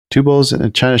Two Bulls in a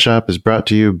China Shop is brought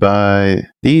to you by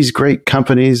these great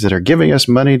companies that are giving us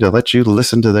money to let you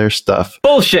listen to their stuff.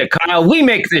 Bullshit, Kyle. We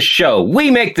make this show.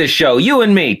 You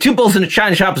and me. Two Bulls in a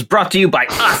China Shop is brought to you by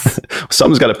us.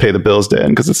 Someone's got to pay the bills, Dan,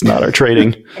 because it's not our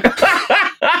trading.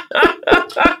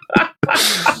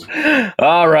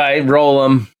 All right, roll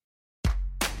them.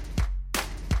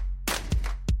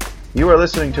 You are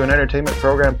listening to an entertainment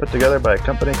program put together by a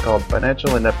company called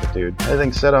Financial Ineptitude.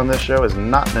 Anything said on this show is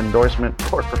not an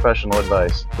endorsement or professional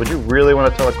advice. Would you really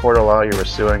want to tell a court of law you were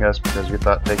suing us because you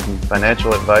thought taking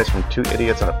financial advice from two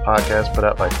idiots on a podcast put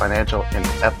out by Financial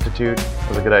Ineptitude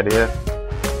was a good idea?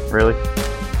 Really?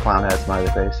 Clown hat smiley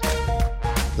face.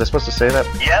 Was I supposed to say that?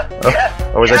 Yep.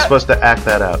 Oh, or was I supposed to act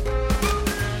that out?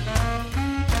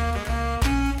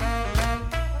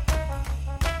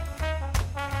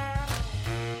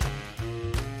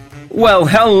 Well,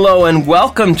 hello and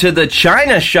welcome to the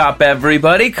China Shop,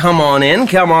 everybody. Come on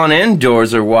in.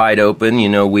 Doors are wide open. You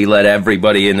know, we let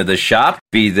everybody into the shop,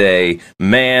 be they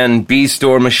man, beast,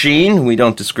 or machine. We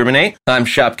don't discriminate. I'm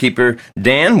shopkeeper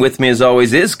Dan. With me, as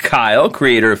always, is Kyle,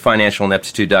 creator of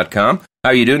FinancialIneptitude.com. How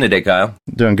are you doing today, Kyle?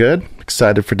 Doing good.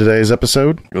 Excited for today's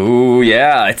episode. Ooh,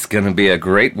 yeah, it's going to be a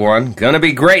great one. Gonna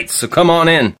be great, so come on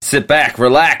in. Sit back,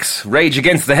 relax, rage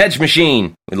against the hedge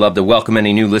machine. We'd love to welcome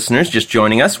any new listeners just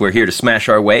joining us. We're here to smash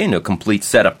our way into a complete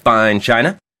set of fine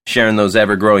china, sharing those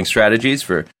ever-growing strategies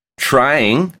for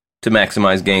trying to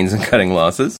maximize gains and cutting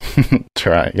losses.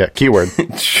 Try, yeah, keyword.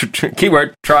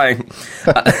 Keyword, trying.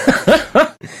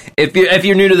 If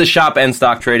you're new to the shop and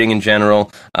stock trading in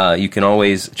general, you can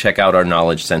always check out our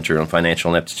Knowledge Center on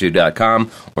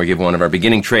FinancialIneptitude.com or give one of our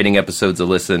beginning trading episodes a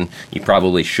listen. You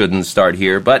probably shouldn't start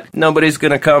here, but nobody's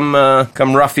going to come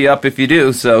rough you up if you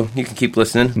do, so you can keep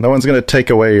listening. No one's going to take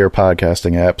away your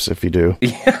podcasting apps if you do.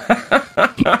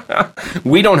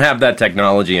 We don't have that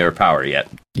technology or power yet.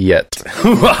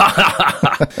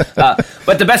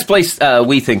 But the best place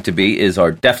we think to be is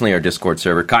definitely our Discord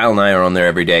server. Kyle and I are on there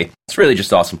every day. It's really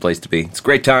just an awesome place to be. It's a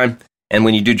great time. And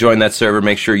when you do join that server,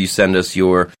 make sure you send us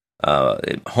your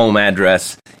home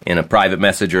address in a private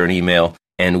message or an email,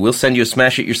 and we'll send you a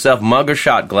smash it yourself mug or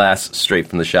shot glass straight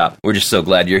from the shop. We're just so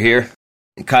glad you're here.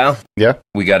 Kyle? Yeah?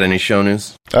 We got any show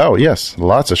news? Oh, yes.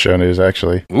 Lots of show news,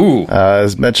 actually. Ooh.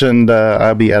 As mentioned,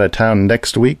 I'll be out of town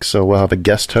next week, so we'll have a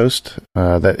guest host.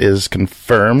 That is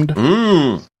confirmed.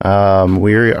 Are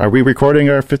we recording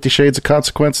our 50 Shades of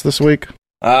Consequence this week?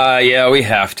 Yeah, we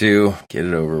have to. Get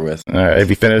it over with. Have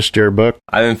you finished your book?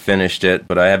 I haven't finished it,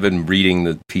 but I have been reading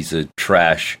the piece of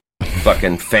trash.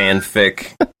 Fucking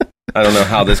fanfic. I don't know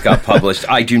how this got published.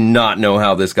 I do not know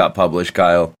how this got published,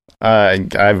 Kyle.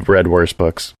 I've read worse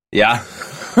books. Yeah?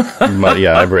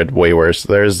 Yeah, I've read way worse.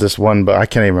 There's this one, but I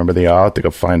can't even remember I'll have to go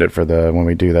find it for when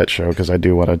we do that show, because I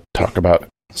do want to talk about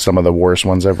some of the worst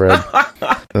ones I've read.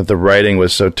 The writing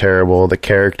was so terrible, the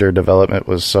character development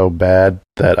was so bad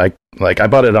that I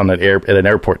bought it at an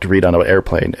airport to read on an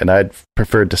airplane, and I'd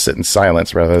preferred to sit in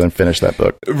silence rather than finish that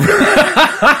book.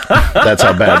 That's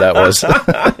how bad that was. All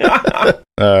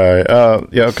right.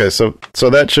 Yeah. Okay. So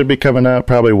that should be coming out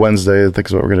probably Wednesday. I think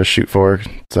is what we're going to shoot for,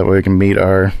 so that way we can meet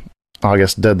our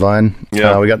August deadline.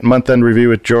 Yeah. We got month-end review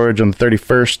with George on the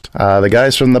 31st. The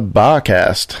guys from the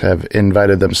Bacast have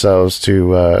invited themselves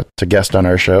to guest on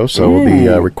our show, so we'll be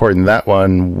recording that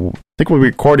one. I think we'll be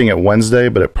recording it Wednesday,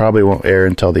 but it probably won't air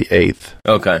until the 8th.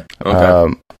 Okay.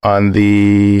 On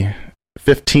the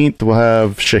 15th, we'll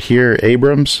have Shahir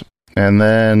Abrams, and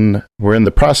then we're in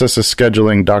the process of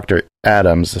scheduling Dr.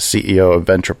 Adams, the CEO of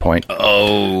Venturepoint.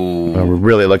 Oh. We're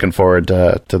really looking forward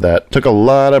to that. Took a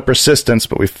lot of persistence,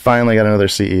 but we finally got another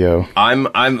CEO. I'm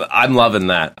loving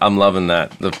that. I'm loving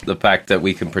that. The fact that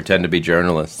we can pretend to be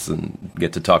journalists and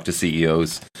get to talk to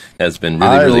CEOs has been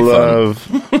really fun.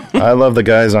 I love the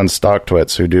guys on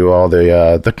StockTwits who do all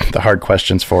the hard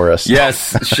questions for us.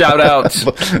 Yes, shout out.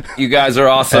 You guys are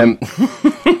awesome.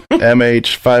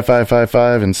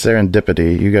 MH5555 and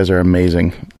Serendipity. You guys are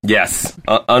amazing. Yes,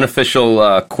 unofficial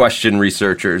question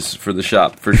researchers for the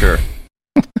shop, for sure.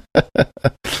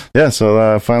 Yeah,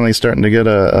 so finally starting to get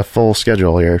a full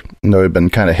schedule here. I know we've been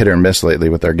kind of hit or miss lately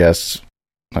with our guests.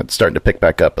 It's starting to pick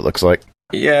back up, it looks like.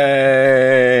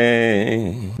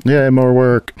 Yay! Yeah, more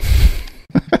work.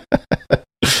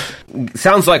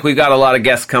 Sounds like we've got a lot of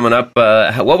guests coming up.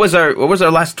 What was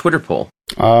our last Twitter poll?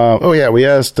 We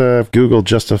asked if Google is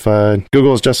justified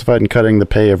in cutting the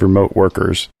pay of remote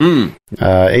workers.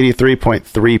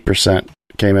 83.3%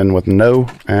 came in with no,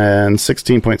 and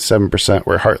 16.7%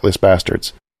 were heartless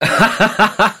bastards.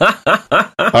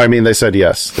 I mean, they said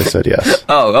yes.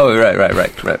 Oh,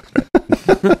 right.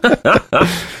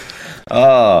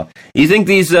 Oh, you think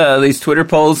these Twitter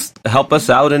polls help us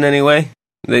out in any way?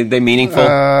 They meaningful?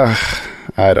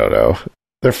 I don't know.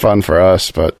 They're fun for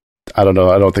us, but I don't know.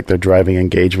 I don't think they're driving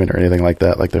engagement or anything like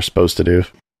that, like they're supposed to do.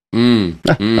 I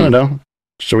don't know.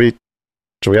 Should we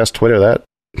ask Twitter that?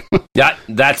 Yeah,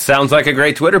 that sounds like a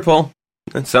great Twitter poll.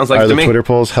 That sounds like Are to the me. Twitter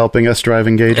polls helping us drive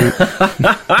engagement?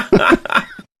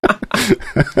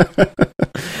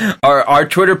 Are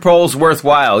Twitter polls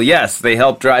worthwhile? Yes, they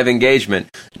help drive engagement.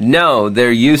 No,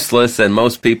 they're useless, and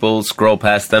most people scroll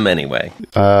past them anyway.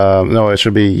 No, it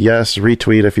should be yes,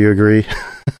 retweet if you agree.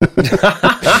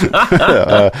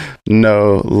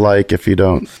 No, like if you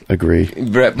don't agree.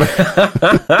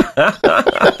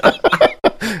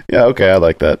 Yeah, okay, I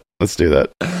like that. Let's do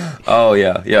that. Oh,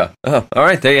 yeah. Oh, all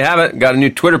right, there you have it. Got a new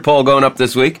Twitter poll going up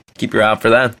this week. Keep your eye out for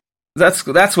that.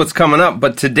 That's what's coming up.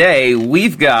 But today,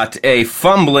 we've got a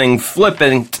fumbling,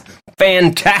 flippant,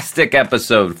 fantastic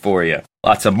episode for you.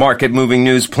 Lots of market-moving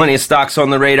news, plenty of stocks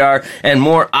on the radar, and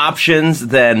more options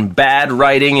than bad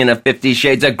writing in a 50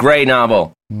 Shades of Grey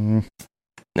novel.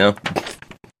 No?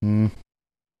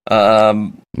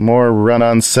 More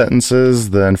run-on sentences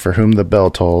than For Whom the Bell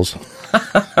Tolls.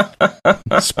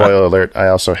 Spoiler alert, I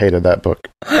also hated that book.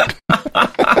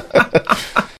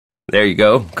 There you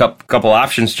go. Couple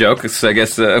options jokes. I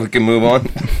guess we can move on.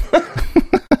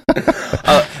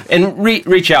 And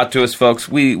reach out to us, folks.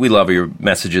 We love your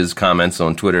messages, comments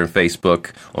on Twitter and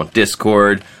Facebook, on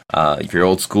Discord. If you're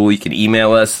old school, you can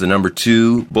email us, the number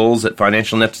 2bulls at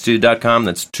financialineptitude.com.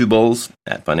 That's 2bulls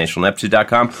at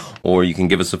financialineptitude.com. Or you can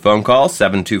give us a phone call,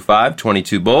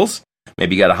 725-22bulls.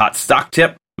 Maybe you got a hot stock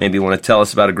tip. Maybe you want to tell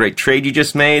us about a great trade you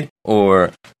just made.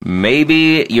 Or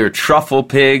maybe your truffle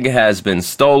pig has been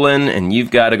stolen and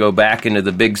you've got to go back into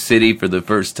the big city for the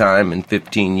first time in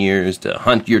 15 years to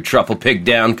hunt your truffle pig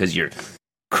down because you're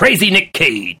crazy Nick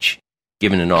Cage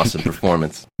giving an awesome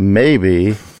performance.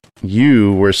 Maybe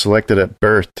you were selected at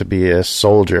birth to be a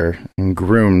soldier and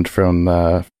groomed from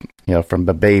the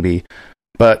baby.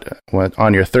 But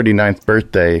on your 39th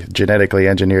birthday, genetically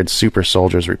engineered super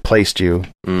soldiers replaced you.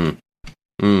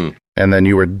 And then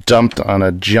you were dumped on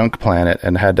a junk planet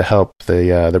and had to help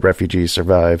the refugees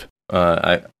survive.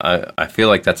 I feel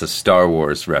like that's a Star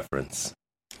Wars reference.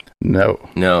 No.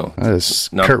 That is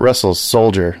Kurt Russell's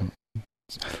Soldier.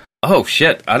 Oh,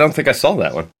 shit. I don't think I saw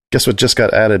that one. Guess what just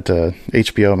got added to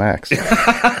HBO Max?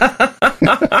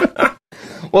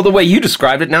 Well, the way you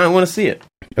described it, now I want to see it.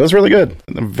 It was really good.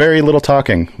 Very little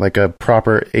talking, like a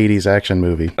proper 80s action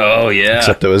movie. Oh, yeah.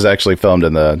 Except it was actually filmed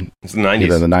in the 90s.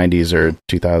 Either the 90s or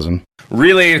 2000.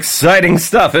 Really exciting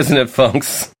stuff, isn't it,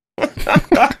 folks?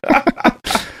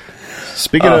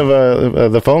 Speaking of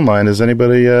the phone line, is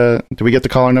anybody, do we get to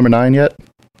caller number 9 yet?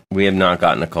 We have not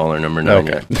gotten to caller number 9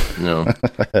 yet. No.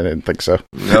 I didn't think so.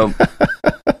 Nope.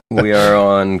 We are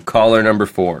on caller number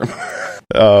 4.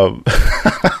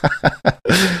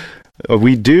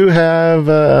 We do have,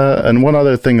 and one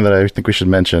other thing that I think we should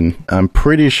mention. I'm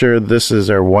pretty sure this is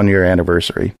our 1-year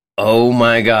anniversary. Oh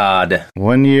my God.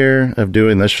 1 year of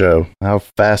doing this show. How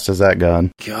fast has that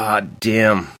gone? God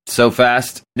damn. So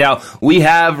fast. Now, we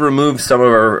have removed some of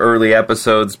our early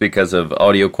episodes because of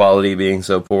audio quality being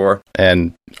so poor.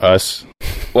 And us.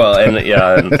 Well, and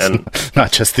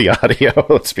not just the audio,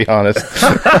 let's be honest.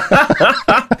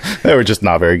 They were just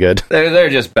not very good. They're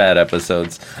just bad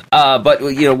episodes. But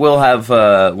we'll have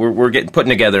we're putting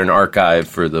together an archive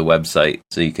for the website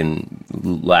so you can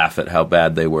laugh at how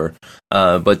bad they were.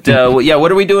 What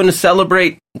are we doing to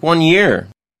celebrate 1 year?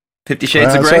 50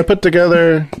 Shades of Grey? So I put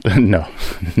together no.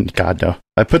 God no.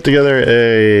 I put together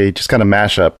a just kind of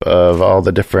mashup of all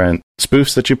the different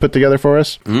spoofs that you put together for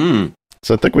us.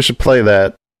 So I think we should play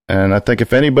that. And I think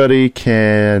if anybody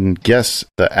can guess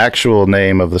the actual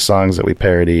name of the songs that we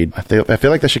parodied, I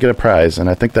feel like they should get a prize. And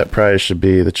I think that prize should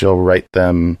be that you'll write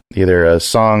them either a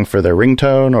song for their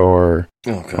ringtone or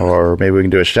maybe we can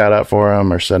do a shout out for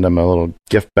them or send them a little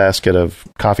gift basket of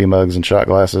coffee mugs and shot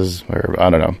glasses, or I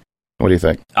don't know. What do you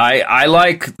think? I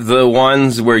like the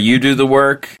ones where you do the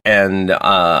work, and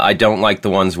I don't like the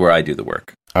ones where I do the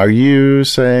work. Are you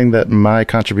saying that my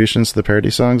contributions to the parody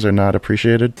songs are not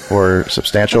appreciated or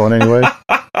substantial in any way?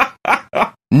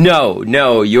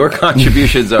 No, your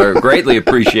contributions are greatly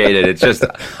appreciated. It's just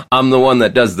I'm the one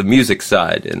that does the music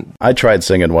side. And I tried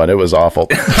singing one. It was awful.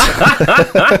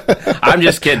 I'm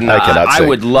just kidding. I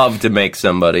would love to make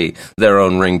somebody their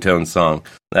own ringtone song.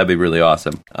 That'd be really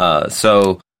awesome.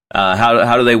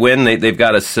 How do they win? They've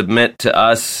got to submit to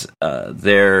us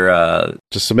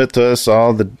just submit to us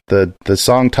all the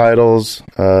song titles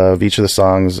of each of the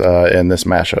songs in this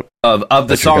mashup of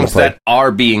the songs that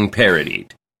are being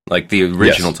parodied, like the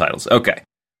original titles. Okay,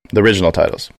 the original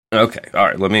titles. Okay, all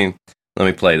right. Let me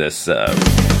play this.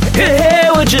 Here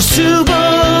we're just two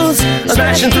bulls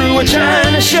smashing through a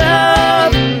china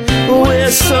shop.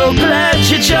 We're so glad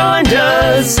you joined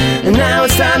us, and now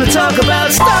it's time to talk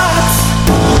about stocks.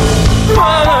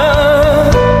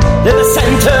 In the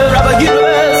center of a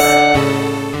universe.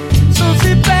 So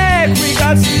sit back, we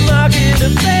got some market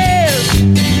affairs.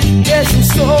 Get some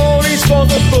stories for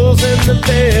the bulls and the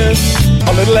bears.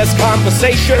 A little less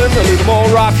conversation, a little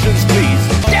more options, please.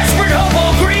 Desperate hope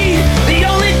or greed, the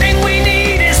only thing we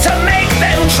need is to make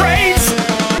them trades.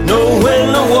 Know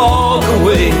when to walk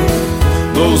away,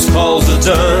 those calls are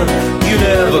done. You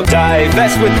never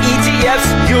divest with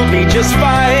ETFs, you'll be just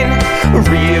fine.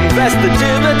 Reinvest the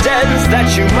dividends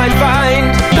that you might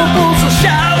find. The bulls will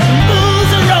shout,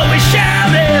 bulls are always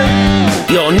shouting.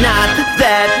 You're not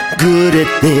that good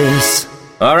at this.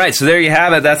 All right, so there you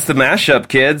have it. That's the mashup,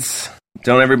 kids.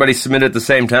 Don't everybody submit at the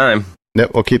same time.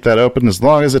 Yep, we'll keep that open as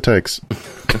long as it takes.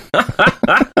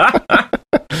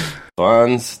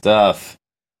 Fun stuff.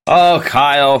 Oh,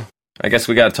 Kyle, I guess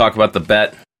we got to talk about the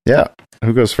bet. Yeah,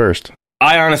 who goes first?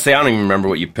 I honestly, I don't even remember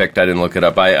what you picked. I didn't look it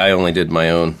up. I only did my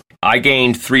own. I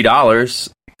gained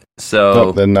 $3, so...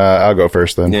 Oh, then I'll go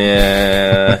first then.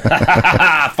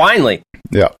 Yeah. Finally.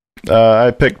 Yeah. I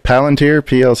picked Palantir,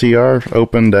 PLTR,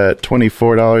 opened at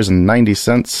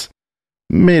 $24.90.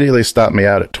 Immediately stopped me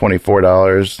out at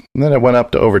 $24. And then it went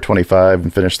up to over 25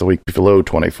 and finished the week below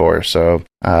 24. So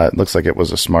it looks like it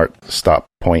was a smart stop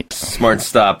point. Smart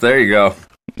stop. There you go.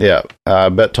 Yeah.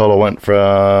 Bet total went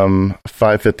from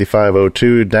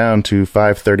 555.02 down to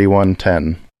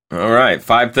 531.10. All right.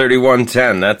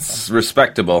 531.10. That's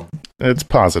respectable. It's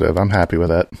positive. I'm happy with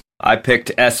that. I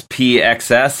picked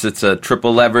SPXS. It's a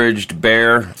triple leveraged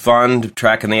bear fund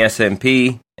tracking the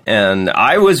S&P. And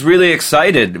I was really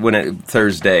excited when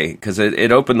Thursday, because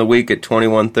it opened the week at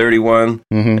 21.31,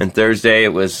 and Thursday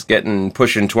it was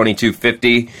pushing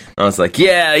 22.50. I was like,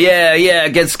 yeah,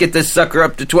 let's get this sucker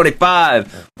up to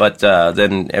 25. But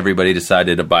then everybody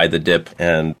decided to buy the dip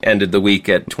and ended the week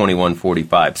at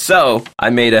 21.45. So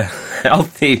I made a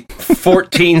healthy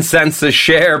 14 cents a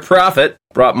share profit.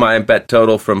 Brought my bet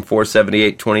total from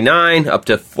 $478.29 up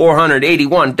to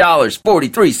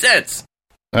 $481.43.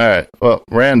 All right. Well,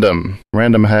 Random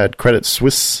had Credit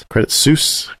Suisse.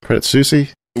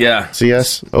 Yeah.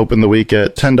 CS opened the week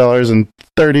at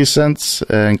 $10.30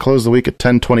 and closed the week at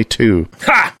 $10.22.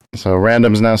 Ha! So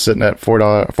Random's now sitting at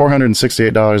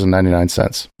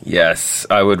 $468.99. Yes,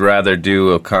 I would rather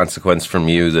do a consequence from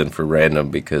you than for Random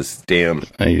because, damn.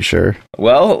 Are you sure?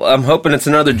 Well, I'm hoping it's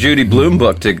another Judy Blume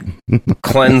book to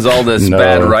cleanse all this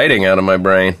bad writing out of my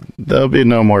brain. There'll be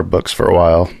no more books for a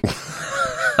while.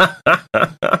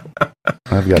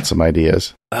 I've got some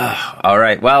ideas. All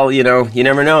right. Well, you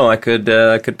never know. I could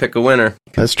pick a winner.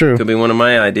 That's true. Could be one of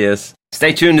my ideas.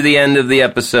 Stay tuned to the end of the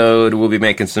episode. We'll be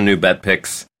making some new bet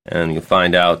picks, and you'll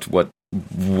find out what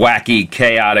wacky,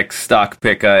 chaotic stock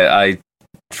pick I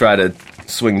try to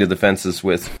swing to the fences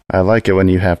with. I like it when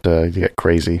you have to get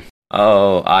crazy.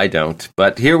 Oh, I don't.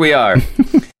 But here we are.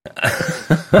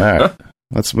 All right.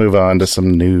 Let's move on to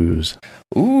some news.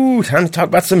 Ooh, time to talk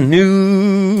about some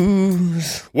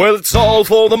news. Well, it's all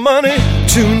for the money.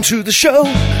 Tune to the show.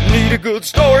 Need a good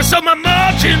story, so my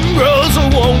margin grows, or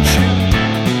won't you?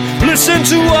 Listen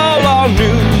to all our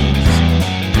news.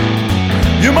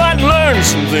 You might learn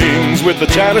some things with the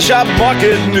China Shop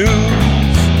Market News.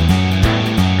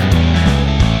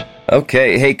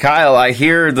 Okay, hey Kyle, I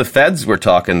hear the feds were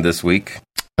talking this week.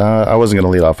 I wasn't going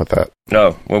to lead off with that.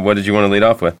 Oh, well, what did you want to lead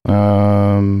off with? I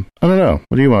don't know.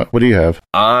 What do you want? What do you have?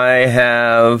 I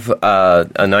have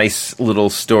a nice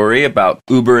little story about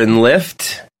Uber and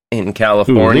Lyft in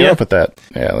California. Ooh, lead off with that.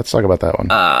 Yeah, let's talk about that one.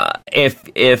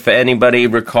 If anybody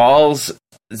recalls,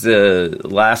 the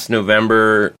last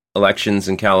November elections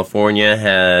in California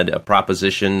had a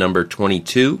proposition number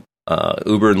 22.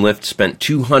 Uber and Lyft spent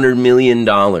 $200 million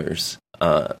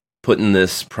putting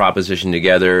this proposition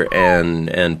together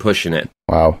and pushing it.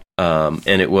 Wow. And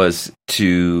it was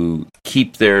to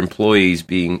keep their keep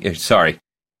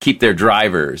their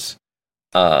drivers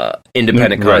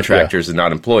independent contractors and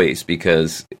not employees,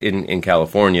 because in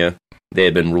California, they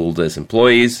had been ruled as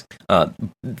employees.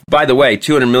 By the way,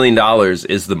 $200 million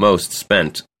is the most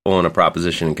spent on a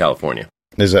proposition in California.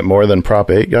 Is that more than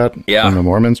Prop 8 got? Yeah. When the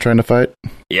Mormons trying to fight?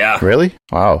 Yeah. Really?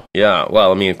 Wow. Yeah,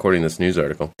 well, I mean, according to this news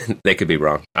article, they could be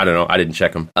wrong. I don't know. I didn't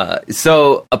check them.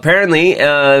 So apparently,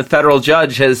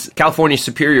 California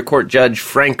Superior Court Judge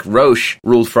Frank Roche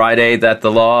ruled Friday that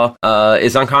the law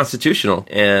is unconstitutional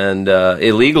and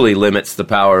illegally limits the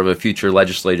power of a future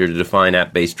legislator to define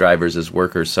app-based drivers as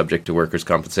workers subject to workers'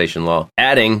 compensation law,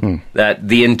 adding that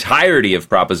the entirety of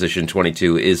Proposition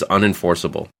 22 is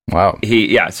unenforceable. Wow.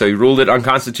 So he ruled it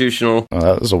unconstitutional.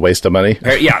 That was a waste of money.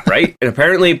 Yeah, right? And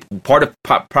apparently part of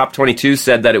Prop 22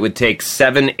 said that it would take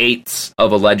 7/8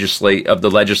 of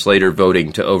the legislator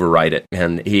voting to override it.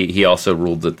 And he also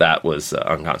ruled that was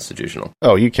unconstitutional.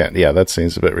 Oh, you can't. Yeah, that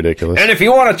seems a bit ridiculous. And if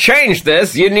you want to change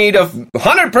this, you need a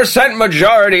 100%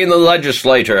 majority in the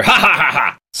legislature. Ha ha ha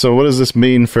ha! So what does this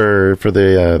mean for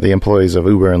the employees of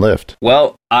Uber and Lyft?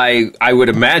 Well, I would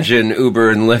imagine Uber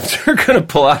and Lyft are going to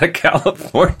pull out of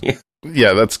California.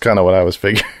 Yeah, that's kind of what I was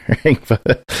figuring.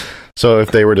 But, so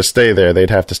if they were to stay there, they'd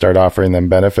have to start offering them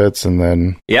benefits and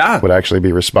then would actually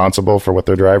be responsible for what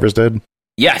their drivers did?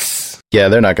 Yes. Yeah,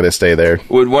 they're not going to stay there.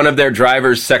 Would one of their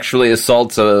drivers sexually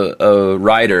assaults a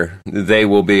rider, they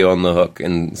will be on the hook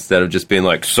instead of just being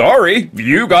like, sorry,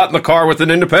 you got in the car with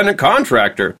an independent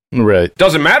contractor. Right.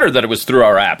 Doesn't matter that it was through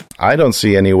our app. I don't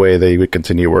see any way they would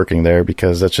continue working there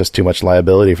because that's just too much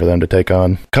liability for them to take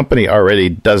on. Company already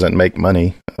doesn't make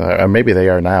money. Or maybe they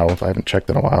are now. I haven't checked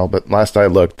in a while, but last I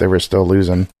looked, they were still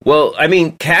losing. Well, I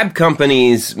mean, cab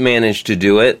companies manage to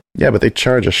do it. Yeah, but they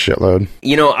charge a shitload.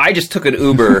 You know, I just took an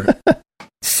Uber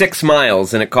 6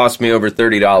 miles, and it cost me over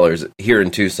 $30 here in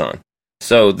Tucson.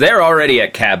 So they're already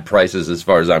at cab prices as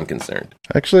far as I'm concerned.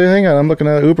 Actually, hang on. I'm looking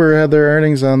at Uber had their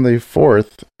earnings on the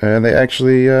 4th, and they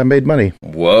actually made money.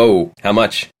 Whoa. How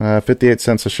much? 58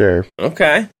 cents a share.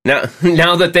 Okay.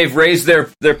 Now that they've raised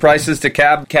their prices to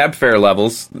cab fare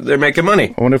levels, they're making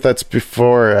money. I wonder if that's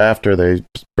before or after they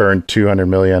burned $200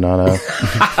 million on a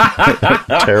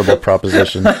terrible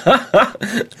proposition. Looking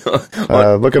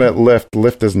at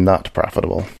Lyft is not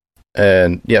profitable.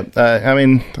 And yeah, I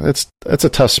mean, it's a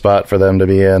tough spot for them to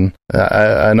be in.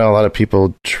 I know a lot of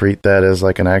people treat that as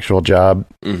like an actual job.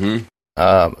 Mm-hmm.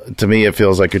 To me, it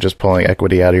feels like you're just pulling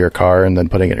equity out of your car and then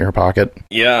putting it in your pocket.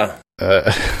 Yeah.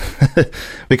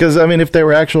 Because, I mean, if they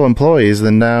were actual employees,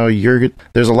 then now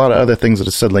there's a lot of other things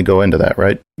that suddenly go into that,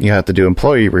 right? You have to do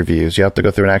employee reviews. You have to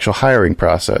go through an actual hiring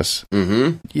process.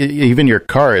 Mm-hmm. Even your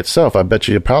car itself, I bet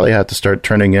you probably have to start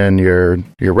turning in your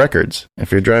records.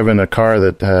 If you're driving a car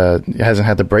that hasn't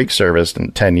had the brake serviced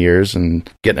in 10 years and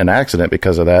getting an accident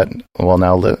because of that, well,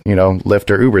 now,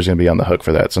 Lyft or Uber is going to be on the hook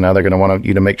for that. So now they're going to want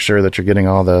you to make sure that you're getting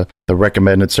all the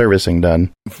recommended servicing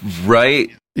done.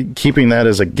 Right. Keeping that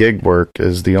as a gig work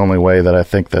is the only way that I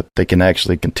think that they can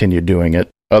actually continue doing it.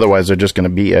 Otherwise, they're just going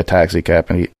to be a taxi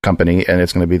company, and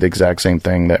it's going to be the exact same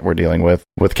thing that we're dealing with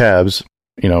cabs,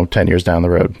 10 years down the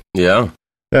road. Yeah.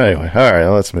 Anyway, all right,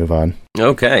 let's move on.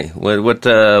 Okay.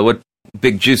 What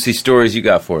big juicy stories you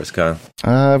got for us, Kyle?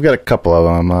 I've got a couple of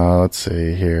them. Let's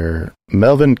see here.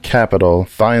 Melvin Capital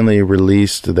finally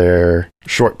released their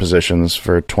short positions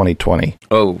for 2020.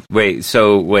 Oh, wait,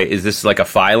 is this like a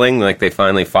filing? Like they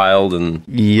finally filed and...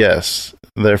 Yes.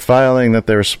 They're filing that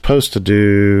they were supposed to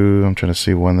do, I'm trying to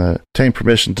see when obtain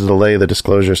permission to delay the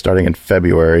disclosure starting in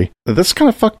February. This is kind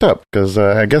of fucked up because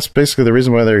I guess basically the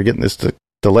reason why they were getting this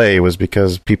delay was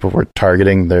because people were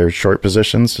targeting their short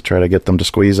positions to try to get them to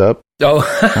squeeze up. Oh.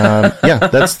 Yeah,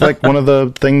 that's like one of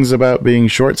the things about being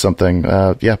short something.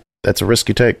 Yeah, that's a risk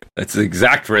you take. That's the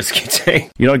exact risk you take.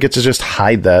 You don't get to just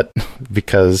hide that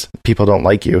because people don't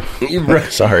like you.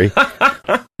 Sorry.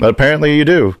 But apparently you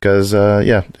do, because,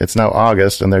 it's now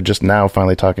August, and they're just now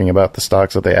finally talking about the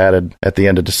stocks that they added at the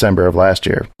end of December of last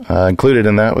year. Included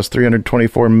in that was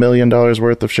 $324 million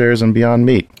worth of shares in Beyond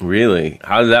Meat. Really?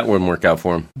 How did that one work out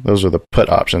for them? Those are the put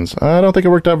options. I don't think it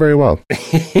worked out very well.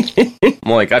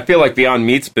 I feel like Beyond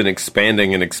Meat's been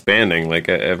expanding and expanding, like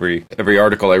every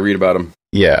article I read about them.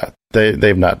 Yeah,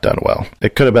 they've not done well.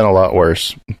 It could have been a lot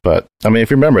worse, but, I mean,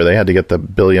 if you remember, they had to get the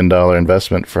 $1 billion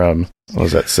investment from, what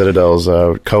was that, Citadel's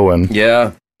Cohen.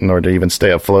 Yeah. In order to even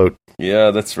stay afloat.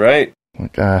 Yeah, that's right.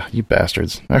 Like, you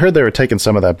bastards. I heard they were taking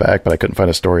some of that back, but I couldn't find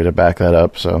a story to back that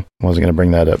up, so I wasn't going to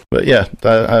bring that up. But yeah,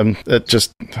 it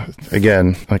just,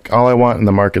 again, like, all I want in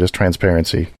the market is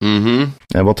transparency. Mm-hmm.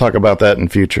 And we'll talk about that in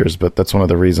futures, but that's one of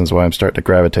the reasons why I'm starting to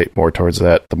gravitate more towards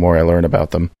that the more I learn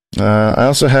about them. I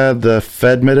also had the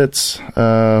Fed minutes.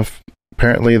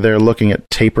 Apparently they're looking at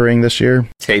tapering this year.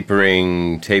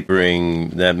 Tapering,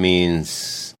 that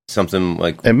means something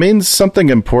like... It means something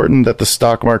important that the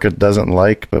stock market doesn't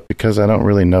like, but because I don't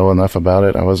really know enough about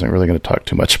it, I wasn't really going to talk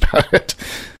too much about it.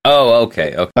 Oh,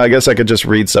 okay. I guess I could just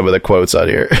read some of the quotes out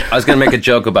here. I was going to make a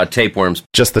joke about tapeworms.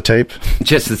 Just the tape?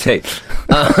 Just the tape.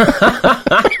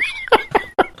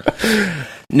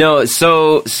 No,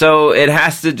 so it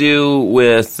has to do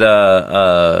with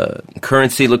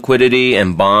currency liquidity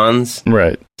and bonds.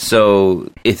 Right. So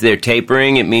if they're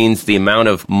tapering, it means the amount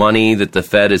of money that the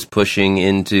Fed is pushing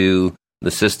into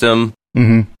the system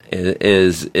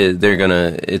is they're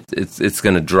gonna it's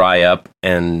gonna dry up.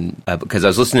 And because I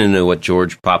was listening to what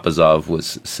George Papazov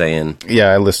was saying. Yeah,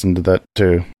 I listened to that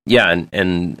too. Yeah,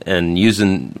 and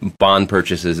using bond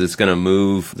purchases, it's going to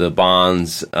move the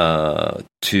bonds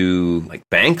to like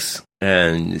banks,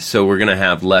 and so we're going to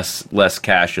have less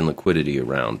cash and liquidity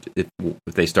around if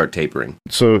they start tapering.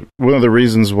 So one of the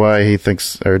reasons why he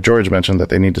thinks, or George mentioned that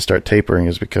they need to start tapering,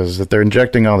 is because if they're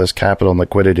injecting all this capital and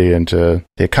liquidity into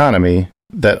the economy,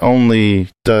 that only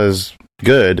does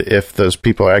good if those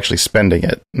people are actually spending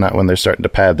it, not when they're starting to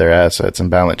pad their assets and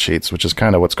balance sheets, which is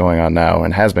kind of what's going on now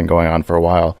and has been going on for a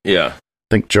while. Yeah.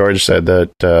 I think George said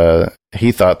that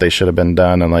he thought they should have been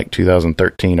done in like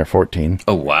 2013 or 14.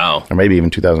 Oh, wow. Or maybe even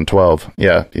 2012.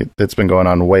 Yeah, it's been going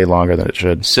on way longer than it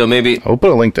should. So maybe... I'll put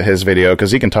a link to his video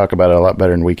because he can talk about it a lot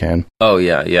better than we can. Oh,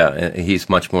 yeah. He's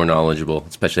much more knowledgeable,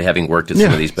 especially having worked at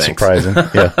some of these banks. Surprising,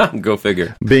 yeah. Go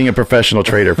figure. Being a professional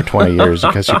trader for 20 years,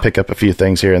 I guess you pick up a few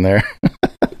things here and there.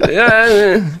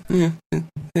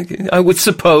 I would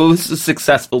suppose a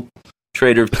successful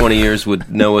trader of 20 years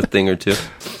would know a thing or two.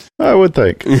 I would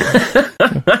think.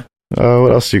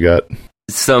 What else you got?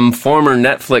 Some former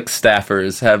Netflix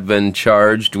staffers have been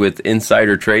charged with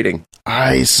insider trading.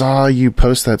 I saw you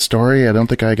post that story. I don't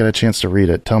think I got a chance to read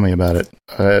it. Tell me about it.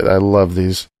 I love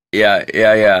these.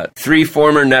 Yeah. 3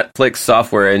 former Netflix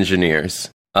software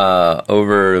engineers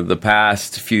over the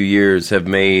past few years have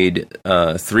made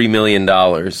 $3 million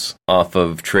off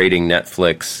of trading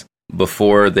Netflix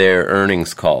before their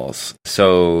earnings calls.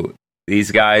 So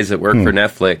these guys that work for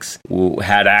Netflix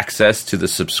had access to the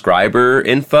subscriber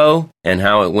info and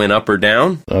how it went up or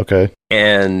down. Okay.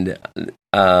 And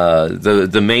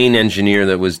the main engineer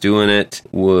that was doing it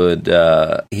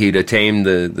he'd attain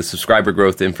the subscriber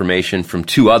growth information from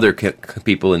 2 other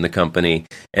people in the company,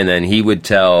 and then he would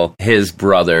tell his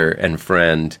brother and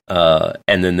friend,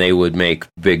 and then they would make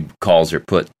big calls or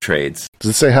put trades.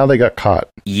 Does it say how they got caught?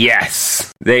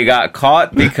 Yes, they got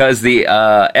caught because the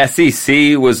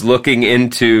SEC was looking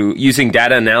into using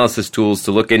data analysis tools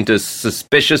to look into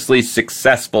suspiciously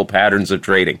successful patterns of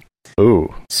trading.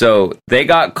 Ooh. So they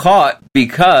got caught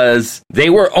because they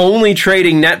were only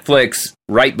trading Netflix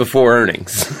right before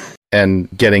earnings. And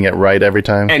getting it right every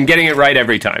time?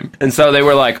 And so they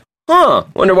were like,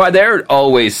 wonder why they're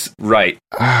always right.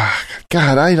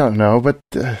 God, I don't know, but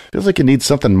feels like you need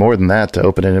something more than that to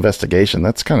open an investigation.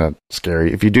 That's kind of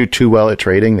scary. If you do too well at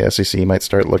trading, the SEC might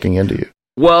start looking into you.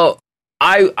 Well,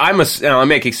 I'm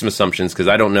making some assumptions because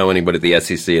I don't know anybody at the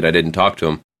SEC and I didn't talk to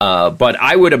them. But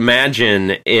I would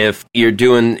imagine if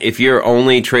you're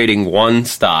only trading one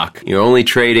stock, you're only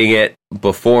trading it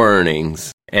before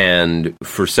earnings, and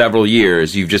for several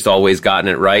years you've just always gotten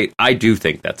it right, I do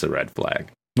think that's a red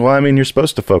flag. Well, I mean, you're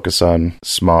supposed to focus on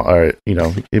small, or,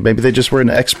 maybe they just were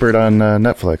an expert on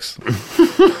Netflix.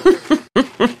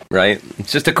 Right?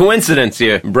 It's just a coincidence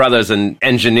your brother's an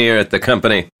engineer at the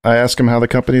company. I ask him how the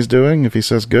company's doing. If he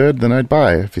says good, then I'd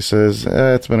buy. If he says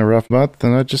it's been a rough month,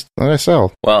 then I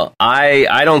sell. Well,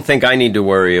 I don't think I need to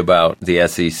worry about the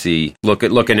SEC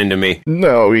looking into me.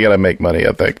 No, we gotta make money,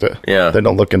 I think. Yeah. They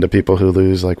don't look into people who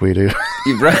lose like we do.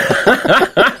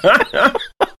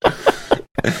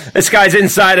 This guy's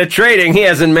insider trading. He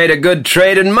hasn't made a good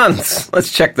trade in months.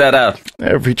 Let's check that out.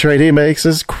 Every trade he makes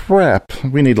is crap.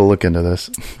 We need to look into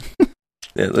this.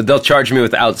 Yeah, they'll charge me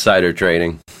with outsider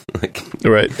trading.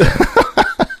 Right.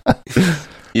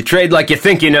 You trade like you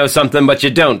think you know something, but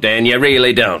you don't, Dan. You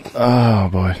really don't. Oh,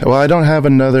 boy. Well, I don't have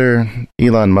another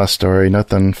Elon Musk story.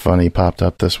 Nothing funny popped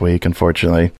up this week,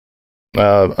 unfortunately.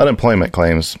 Unemployment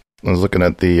claims. I was looking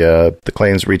at the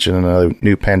claims reaching a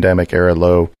new pandemic-era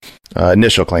low.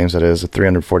 Initial claims, that is, at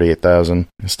 348,000.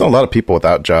 There's still a lot of people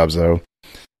without jobs, though.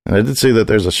 And I did see that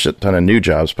there's a shit ton of new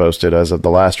jobs posted as of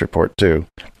the last report, too.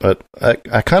 But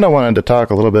I kind of wanted to talk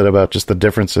a little bit about just the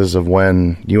differences of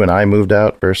when you and I moved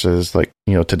out versus,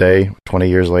 today, 20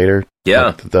 years later. Yeah.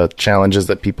 Like the challenges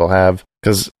that people have.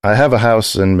 Because I have a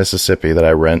house in Mississippi that I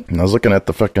rent, and I was looking at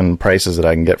the fucking prices that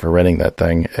I can get for renting that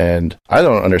thing, and I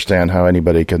don't understand how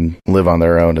anybody can live on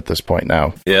their own at this point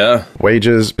now. Yeah.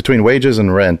 Between wages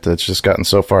and rent, it's just gotten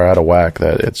so far out of whack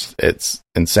that it's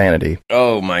insanity.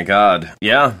 Oh my God.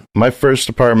 Yeah. My first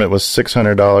apartment was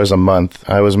 $600 a month.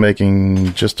 I was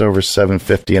making just over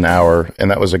 $750 an hour, and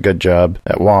that was a good job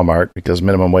at Walmart because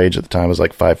minimum wage at the time was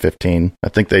like $5.15. I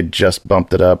think they just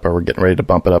bumped it up, or were getting ready to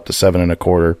bump it up to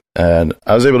 $7.25. And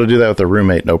I was able to do that with a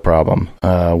roommate, no problem.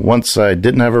 Once I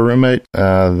didn't have a roommate,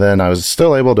 then I was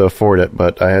still able to afford it,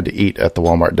 but I had to eat at the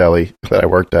Walmart deli that I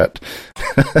worked at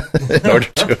in order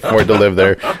to afford to live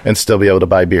there and still be able to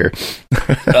buy beer.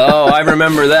 Oh, I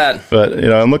remember that. But,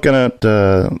 I'm looking at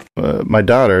my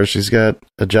daughter. She's got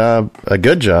a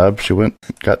good job. She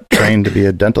got trained to be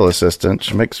a dental assistant.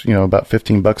 She makes, about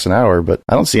 $15 an hour, but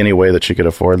I don't see any way that she could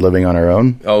afford living on her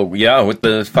own. Oh, yeah, with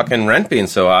the fucking rent being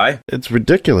so high. It's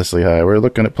ridiculously high. We're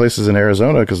looking at places in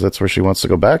Arizona because that's where she wants to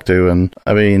go back to. And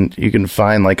I mean, you can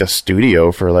find like a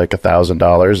studio for like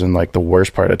 $1,000 in like the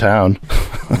worst part of town.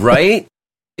 Right?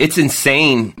 It's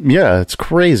insane. Yeah, it's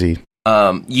crazy.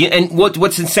 And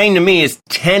what's insane to me is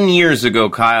 10 years ago,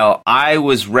 Kyle, I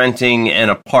was renting an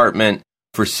apartment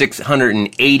for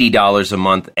 $680 a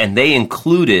month, and they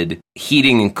included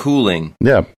heating and cooling.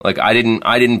 Yeah. Like I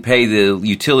didn't pay the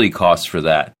utility costs for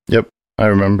that. Yep, I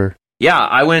remember. Yeah,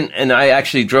 I went and I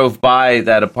actually drove by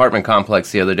that apartment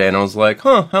complex the other day, and I was like,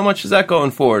 how much is that going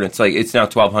for? And it's like, it's now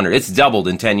 $1,200. It's doubled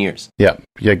in 10 years. Yeah,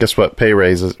 guess what?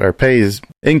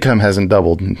 Income hasn't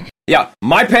doubled. Yeah,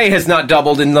 my pay has not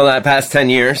doubled in the past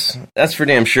 10 years. That's for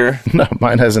damn sure. No,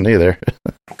 mine hasn't either.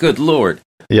 Good Lord.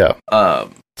 Yeah.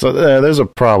 So there's a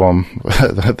problem.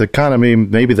 The economy,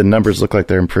 maybe the numbers look like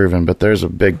they're improving, but there's a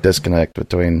big disconnect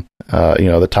between,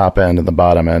 the top end and the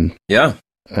bottom end. Yeah.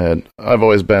 And I've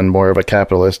always been more of a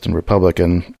capitalist and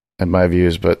Republican in my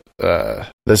views, but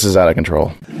this is out of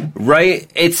control. Right?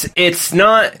 It's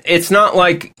not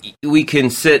like we can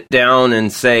sit down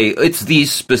and say it's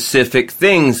these specific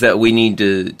things that we need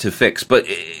to fix, but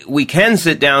we can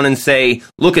sit down and say,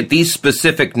 look at these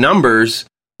specific numbers.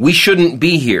 We shouldn't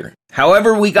be here.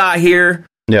 However we got here,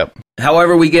 yep.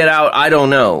 However we get out, I don't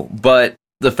know, but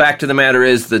the fact of the matter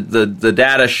is that the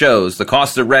data shows the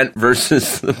cost of rent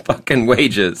versus the fucking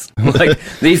wages. Like,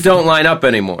 these don't line up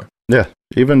anymore. Yeah,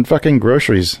 even fucking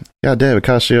groceries. God damn, it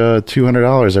costs you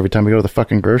 $200 every time you go to the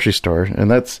fucking grocery store. And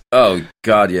that's... Oh,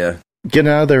 God, yeah. Getting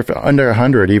out of there for under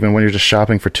 $100, even when you're just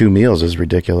shopping for 2 meals, is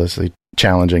ridiculously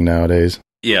challenging nowadays.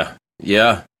 Yeah,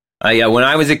 yeah. When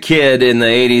I was a kid in the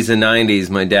 80s and 90s,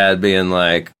 my dad being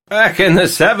like, back in the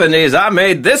 70s, I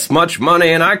made this much money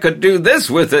and I could do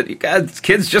this with it. You guys,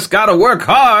 kids just got to work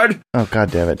hard. Oh, God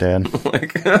damn it, Dad.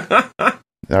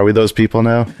 Are we those people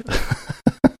now?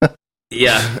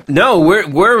 Yeah. No,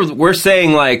 we're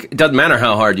saying, like, it doesn't matter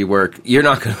how hard you work. You're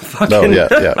not going to fucking... No,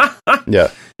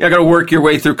 yeah. You're not going to work your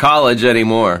way through college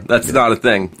anymore. That's not a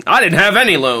thing. I didn't have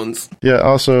any loans. Yeah,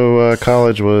 also,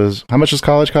 college was... How much does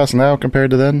college cost now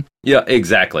compared to then? Yeah,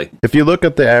 exactly. If you look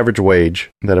at the average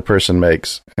wage that a person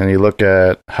makes, and you look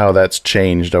at how that's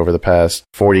changed over the past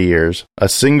 40 years, a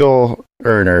single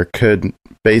earner could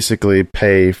basically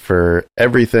pay for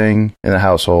everything in a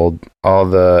household, all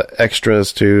the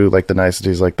extras too, like the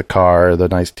niceties, like the car, the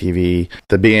nice TV,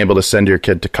 the being able to send your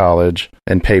kid to college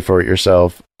and pay for it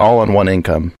yourself, all on one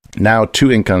income. Now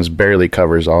 2 incomes barely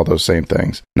covers all those same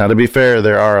things. Now, to be fair,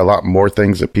 there are a lot more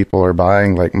things that people are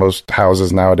buying. Like most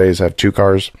houses nowadays have 2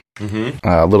 cars,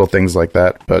 little things like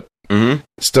that. But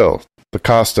still, the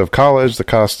cost of college, the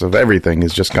cost of everything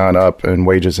has just gone up, and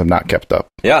wages have not kept up.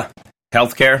 Yeah.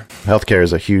 Healthcare. Healthcare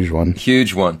is a huge one.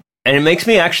 Huge one. And it makes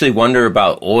me actually wonder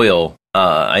about oil.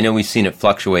 I know we've seen it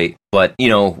fluctuate, but,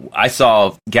 I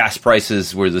saw gas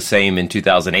prices were the same in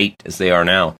 2008 as they are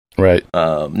now. Right.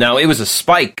 Now, it was a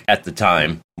spike at the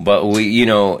time, but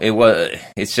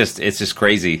it's just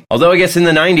crazy. Although I guess in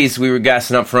the 90s, we were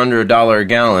gassing up for under $1 a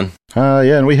gallon.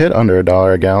 Yeah, and we hit under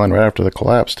 $1 a gallon right after the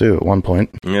collapse, too, at one point.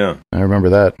 Yeah. I remember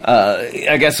that.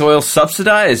 I guess oil's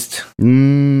subsidized. I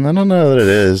don't know that it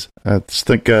is. I just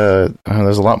think there's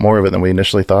a lot more of it than we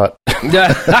initially thought.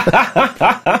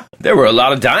 There were a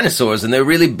lot of dinosaurs, and they're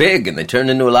really big, and they turned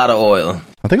into a lot of oil.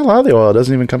 I think a lot of the oil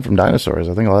doesn't even come from dinosaurs.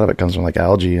 I think a lot of it comes from, like,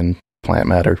 algae and plant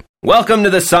matter. Welcome to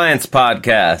the Science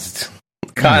Podcast.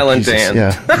 Kyle and Dan.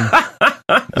 Yeah.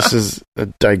 This is a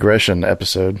digression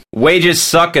episode. Wages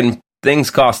suck and things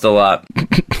cost a lot.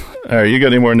 All right, you got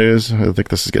any more news? I think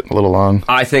this is getting a little long.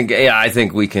 I think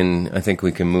we can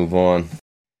move on.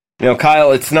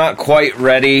 Kyle, it's not quite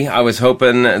ready. I was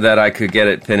hoping that I could get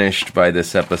it finished by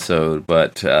this episode,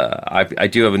 but I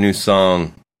do have a new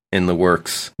song in the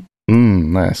works.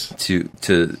 Nice.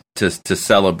 To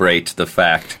celebrate the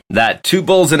fact that Two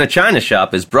Bulls in a China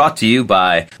Shop is brought to you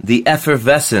by the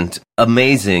effervescent,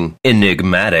 amazing,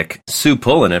 enigmatic Sue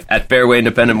Pullen at Fairway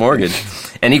Independent Mortgage,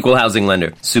 an equal housing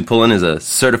lender. Sue Pullen is a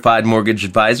certified mortgage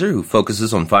advisor who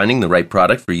focuses on finding the right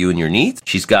product for you and your needs.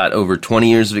 She's got over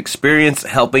 20 years of experience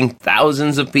helping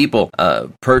thousands of people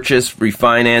purchase,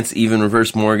 refinance, even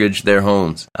reverse mortgage their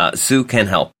homes. Sue can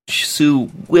help.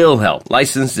 Sue will help.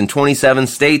 Licensed in 27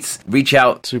 states. Reach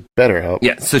out. Sue better help.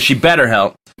 Yeah, so she better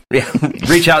help.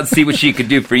 Reach out and see what she could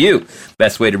do for you.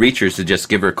 Best way to reach her is to just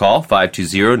give her a call,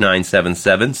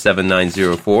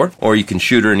 520-977-7904, or you can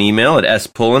shoot her an email at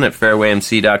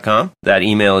spullen@fairwaymc.com. That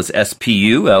email is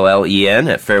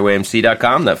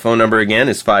spullen@fairwaymc.com. That phone number again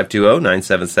is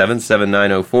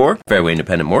 520-977-7904. Fairway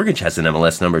Independent Mortgage has an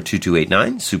MLS number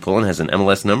 2289. Sue Pullen has an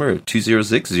MLS number of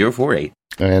 206048.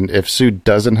 And if Sue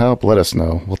doesn't help, let us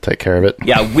know. We'll take care of it.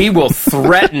 Yeah, we will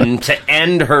threaten to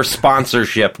end her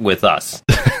sponsorship with us.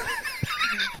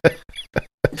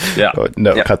 Yeah. Oh,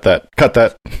 no, yeah. Cut that. Cut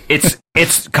that. It's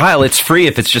Kyle, it's free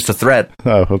if it's just a threat.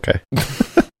 Oh, okay.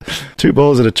 Two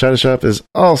Bulls at a China Shop is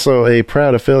also a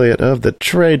proud affiliate of the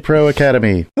Trade Pro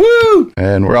Academy. Woo!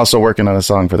 And we're also working on a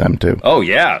song for them, too. Oh,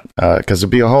 yeah. Because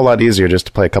it'd be a whole lot easier just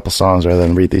to play a couple songs rather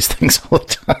than read these things all the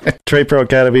time. Trade Pro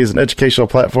Academy is an educational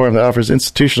platform that offers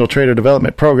institutional trader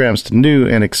development programs to new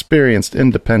and experienced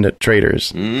independent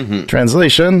traders. Mm-hmm.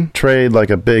 Translation, trade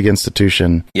like a big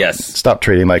institution. Yes. Stop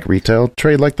trading like retail,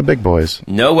 trade like the big boys.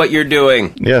 Know what you're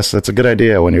doing. Yes, that's a good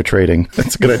idea when you're trading.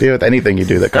 That's a good idea with anything you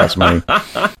do that costs money.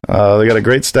 They got a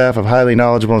great staff of highly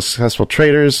knowledgeable and successful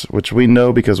traders, which we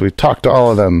know because we've talked to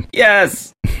all of them.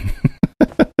 Yes!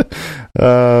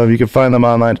 You can find them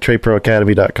online at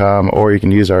tradeproacademy.com, or you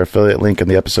can use our affiliate link in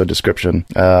the episode description.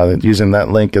 Using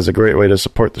that link is a great way to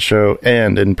support the show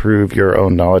and improve your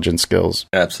own knowledge and skills.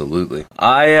 Absolutely.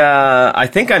 I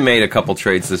think I made a couple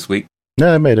trades this week.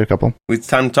 Yeah, I made a couple. It's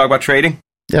time to talk about trading?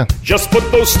 Yeah. Just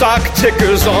put those stock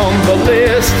tickers on the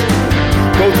list.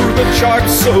 Go through the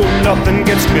charts so nothing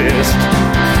gets missed.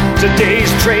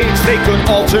 Today's trades, they could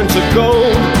all turn to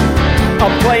gold.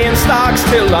 I'm playing stocks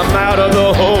till I'm out of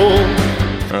the hole.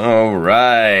 All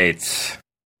right.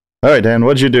 All right, Dan,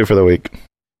 what'd you do for the week?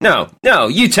 No,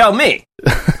 you tell me.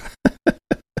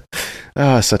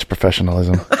 Such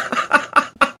professionalism.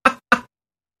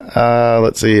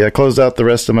 Let's see. I closed out the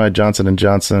rest of my Johnson &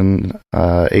 Johnson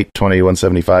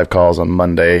 820-175 calls on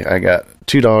Monday. I got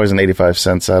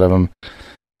 $2.85 out of them.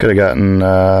 Could have gotten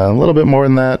a little bit more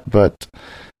than that, but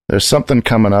there's something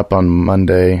coming up on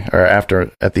Monday or at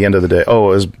the end of the day.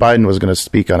 Oh, it was Biden was going to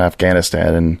speak on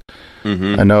Afghanistan, and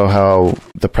I know how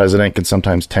the president can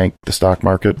sometimes tank the stock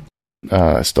market.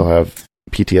 I still have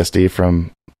PTSD from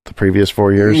the previous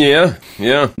 4 years. Yeah.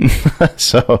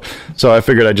 So I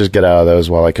figured I'd just get out of those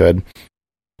while I could.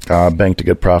 Banked a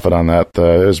good profit on that.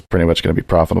 It was pretty much going to be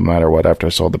profitable no matter what after I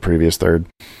sold the previous third.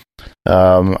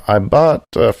 I bought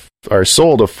or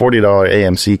sold a $40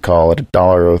 AMC call at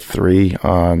 $1.03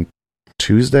 on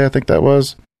Tuesday, I think that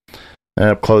was. I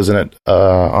ended up closing it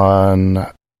on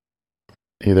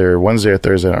either Wednesday or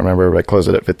Thursday, I don't remember, but I closed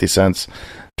it at 50 cents.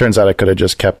 Turns out I could have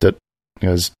just kept it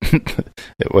because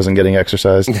it wasn't getting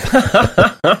exercised.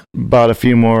 Bought a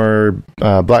few more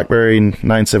BlackBerry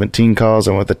 917 calls.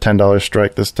 I went with a $10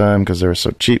 strike this time because they were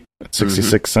so cheap at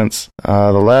 66 cents.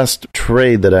 The last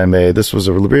trade that I made, this was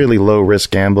a really low risk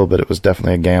gamble, but it was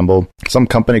definitely a gamble. Some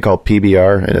company called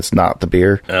PBR, and it's not the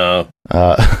beer. Oh.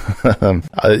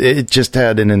 It just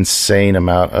had an insane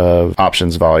amount of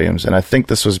options volumes, and I think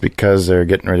this was because they're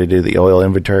getting ready to do the oil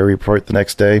inventory report the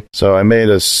next day. So I made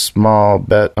a small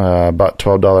bet, bought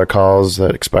 $12 calls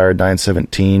that expired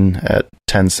 9/17 at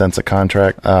 10 cents a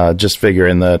contract, just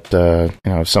figuring that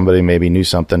if somebody maybe knew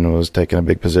something and was taking a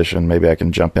big position, maybe I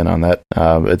can jump in on that.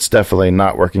 It's definitely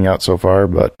not working out so far,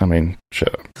 but I mean,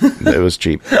 shut up. It was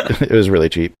cheap. It was really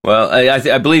cheap. Well,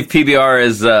 I believe PBR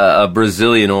is a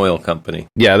Brazilian oil company.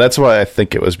 Yeah, that's why I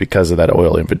think it was because of that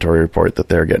oil inventory report that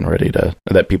they're getting ready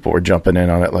that people were jumping in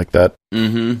on it like that.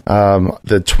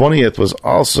 The 20th was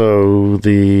also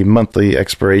the monthly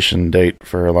expiration date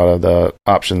for a lot of the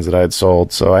options that I had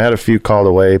sold. So I had a few called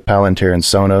away, Palantir and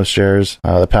Sonos shares.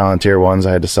 The Palantir ones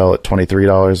I had to sell at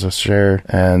 $23 a share,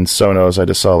 and Sonos I had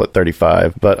to sell at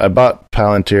 $35. But I bought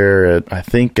Palantir at, I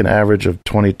think, an average of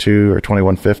 $22 or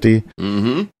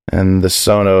 $21.50. And the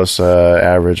Sonos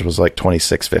average was like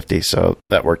 $26.50, so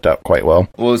that worked out quite well.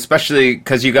 Well, especially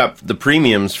because you got the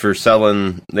premiums for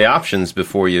selling the options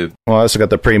before you. Well, I also got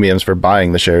the premiums for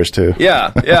buying the shares too.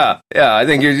 Yeah. I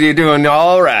think you're doing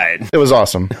all right. It was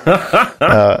awesome.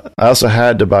 I also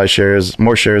had to buy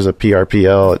more shares of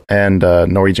PRPL and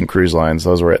Norwegian Cruise Lines.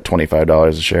 Those were at $25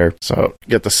 a share. So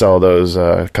get to sell those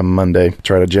come Monday.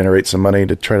 Try to generate some money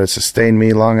to try to sustain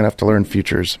me long enough to learn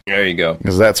futures. There you go.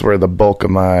 Because that's where the bulk of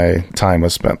my time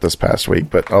was spent this past week.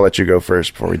 But I'll let you go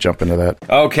first before we jump into that.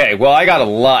 Okay, well, I got a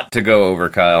lot to go over,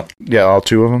 Kyle. Yeah, all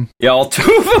two of them? Yeah, all two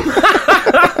of them.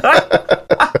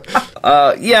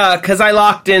 Yeah, because I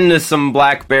locked into some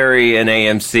BlackBerry and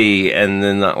AMC, and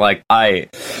then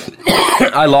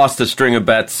I lost a string of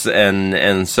bets,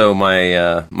 and so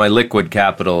my liquid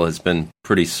capital has been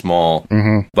pretty small.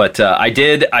 Mm-hmm. But I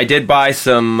did buy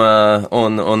some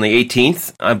on the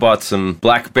 18th. I bought some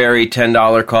BlackBerry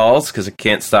 $10 calls because I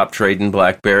can't stop trading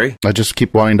BlackBerry. I just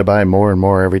keep wanting to buy more and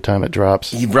more every time it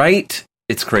drops. Right?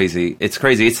 It's crazy. It's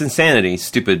insanity.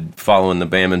 Stupid following the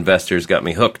BAM investors got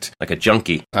me hooked like a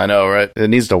junkie. I know, right? It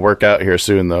needs to work out here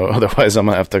soon, though. Otherwise, I'm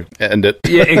going to have to end it.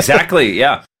 Yeah, exactly.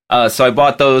 Yeah. So I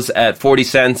bought those at 40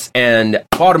 cents and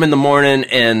bought them in the morning,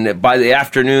 and by the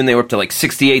afternoon they were up to like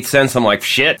 68 cents. I'm like,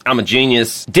 shit, I'm a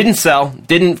genius. Didn't sell.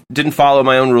 Didn't follow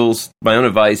my own rules, my own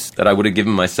advice that I would have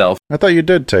given myself. I thought you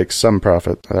did take some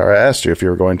profit. Or I asked you if you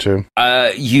were going to.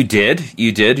 You did.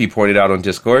 You pointed out on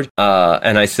Discord.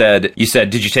 And I said, you said,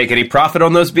 did you take any profit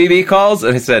on those BB calls?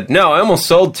 And I said, no, I almost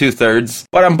sold 2/3,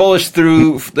 but I'm bullish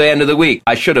through the end of the week.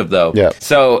 I should have, though. Yeah.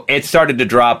 So it started to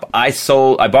drop. I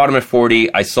bought them at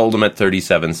 40. I sold them at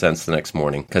 37 cents the next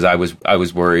morning because I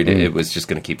was worried it was just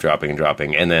going to keep dropping and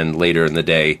dropping. And then later in the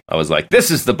day, I was like,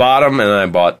 this is the bottom. And I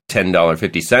bought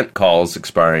 $10.50 calls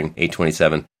expiring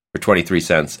 8/27 for 23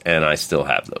 cents, and I still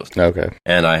have those. Okay.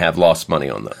 And I have lost money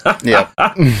on those. Yeah.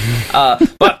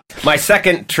 But my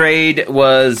second trade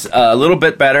was a little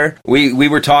bit better. We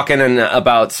were talking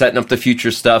about setting up the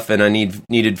future stuff, and I needed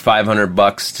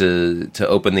 $500 to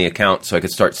open the account so I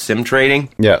could start sim trading.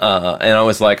 Yeah. And I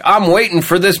was like, I'm waiting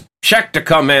for this check to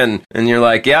come in. And you're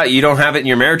like, yeah, you don't have it in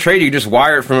your Ameritrade? You just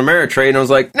wire it from Ameritrade. And I was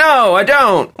like, no, I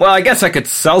don't. Well, I guess I could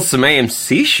sell some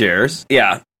AMC shares.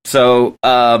 Yeah. So,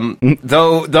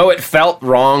 though it felt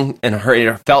wrong and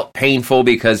it felt painful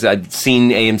because I'd seen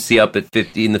AMC up at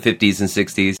 50 in the 50s and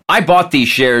 60s, I bought these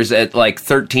shares at like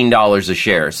 $13 a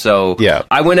share. So yeah.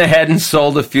 I went ahead and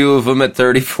sold a few of them at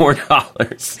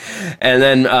 $34 and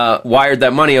then wired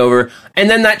that money over. And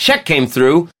then that check came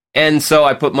through. And so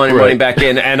I put money back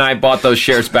in, and I bought those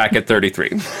shares back at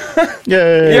 33.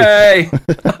 Yay! Yay!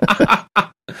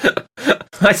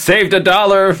 I saved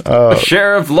 $1 a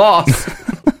share of loss.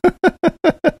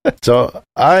 So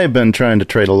I've been trying to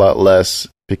trade a lot less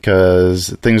because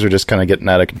things are just kind of getting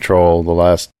out of control the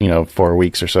last, 4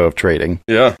 weeks or so of trading.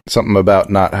 Yeah. Something about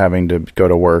not having to go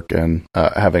to work and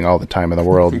having all the time in the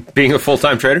world. Being a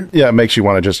full-time trader? Yeah, it makes you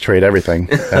want to just trade everything.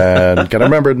 And gotta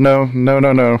remember, no.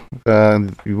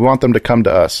 You want them to come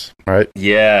to us, right?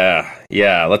 Yeah.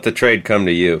 Let the trade come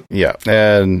to you. Yeah.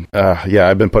 And,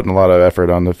 I've been putting a lot of effort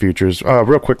on the futures.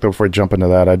 Real quick, though, before I jump into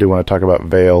that, I do want to talk about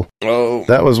Vail. Oh.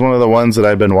 That was one of the ones that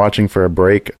I've been watching for a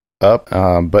break up,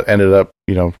 but ended up,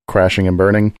 crashing and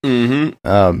burning. Mm-hmm.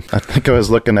 I think I was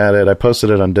looking at it. I posted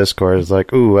it on Discord. It's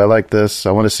like, ooh, I like this.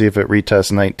 I want to see if it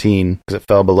retests 19 because it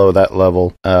fell below that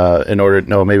level.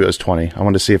 Maybe it was 20. I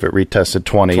wanted to see if it retested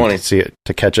 20 to see it,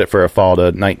 to catch it for a fall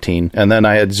to 19. And then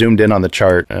I had zoomed in on the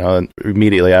chart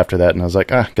immediately after that, and I was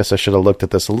like, I guess I should have looked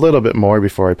at this a little bit more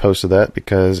before I posted that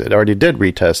because it already did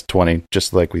retest 20,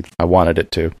 just like I wanted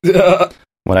it to.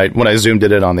 When I zoomed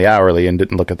it in on the hourly and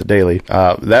didn't look at the daily,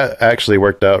 that actually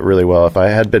worked out really well. If I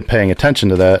had been paying attention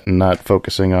to that and not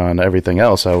focusing on everything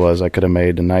else I could have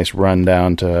made a nice run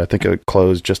down to, I think it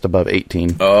closed just above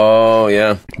 18. Oh,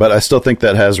 yeah. But I still think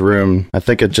that has room. I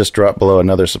think it just dropped below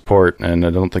another support, and I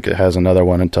don't think it has another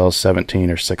one until 17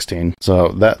 or 16. So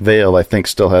that Vail, I think,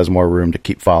 still has more room to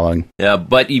keep following. Yeah,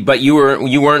 but you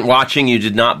weren't watching? You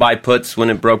did not buy puts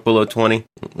when it broke below 20?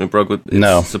 It broke with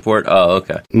its support? Oh,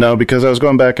 okay. No, because I was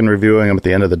going back and reviewing them at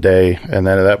the end of the day, and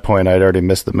then at that point I'd already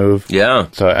missed the move. Yeah.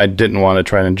 So I didn't want to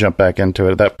try and jump back into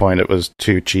it. At that point it was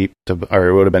too cheap or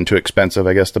it would have been too expensive,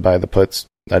 I guess, to buy the puts.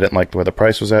 I didn't like where the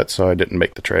price was at, so I didn't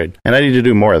make the trade. And I need to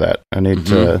do more of that. I need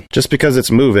to, just because it's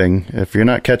moving, if you're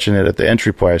not catching it at the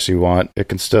entry price you want, it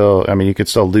can still, I mean, you could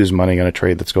still lose money on a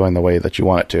trade that's going the way that you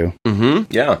want it to.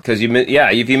 Yeah, because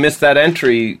if you miss that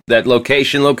entry, that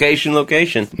location.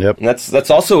 Yep. And that's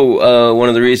also one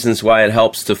of the reasons why it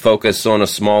helps to focus on a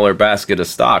smaller basket of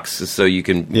stocks, so you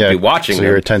can be watching so them.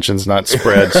 your attention's not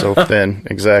spread so thin.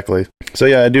 Exactly. So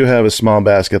yeah, I do have a small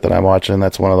basket that I'm watching.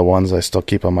 That's one of the ones I still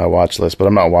keep on my watch list, but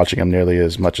I'm not watching them nearly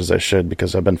as much as I should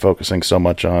because I've been focusing so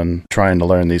much on trying to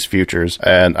learn these futures.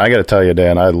 And I got to tell you,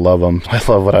 Dan, I love them. I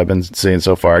love what I've been seeing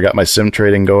so far. I got my sim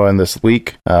trading going this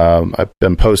week. I've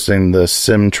been posting the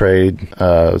sim trade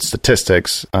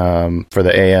statistics for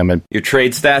the AM. And your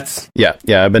trade stats? Yeah.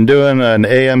 I've been doing an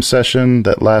AM session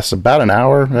that lasts about an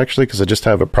hour, actually, because I just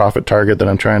have a profit target that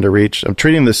I'm trying to reach. I'm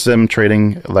treating the sim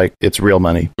trading like it's real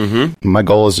money. My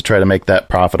goal is to try to make that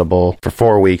profitable for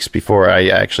 4 weeks before I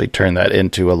actually turn that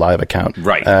into a live account.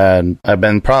 Right. And I've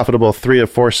been profitable 3 of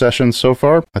 4 sessions so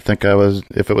far. I think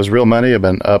if it was real money, I've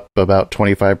been up about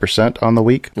 25% on the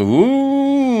week.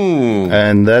 Ooh.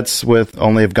 And that's with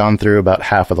only have gone through about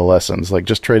half of the lessons, like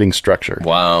just trading structure.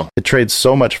 Wow. It trades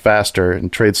so much faster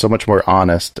and trades so much more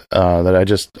honest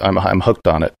that I'm hooked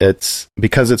on it. It's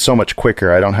because it's so much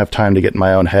quicker. I don't have time to get in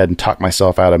my own head and talk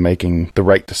myself out of making the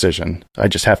right decision. I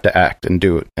just have to act and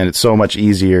do it. And it's so much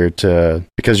easier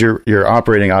because you're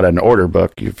operating out of an order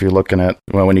book. If you're looking at,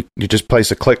 when you just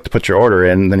place a click to put your order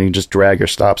in, then you just drag your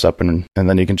stops up and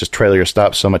then you can just trail your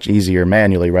stops so much easier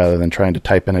manually rather than trying to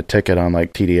type in a ticket on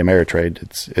like TD Ameritrade.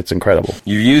 It's incredible.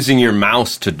 You're using your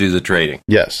mouse to do the trading.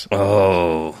 Yes.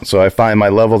 Oh. So I find my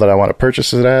level that I want to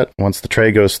purchase it at. Once the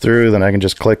trade goes through, then I can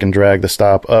just click and drag the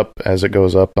stop up as it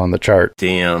goes up on the chart.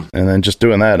 Damn. And then just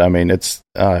doing that, I mean, it's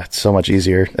so much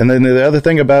easier. And then the other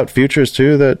thing about futures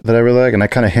too that I really like, and I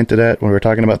kind of hinted at when we were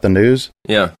talking about the news.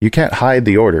 Yeah. You can't hide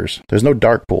the orders. There's no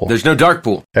dark pool. There's no dark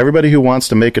pool. Everybody who wants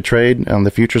to make a trade on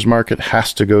the futures market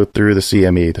has to go through the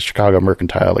CME, the Chicago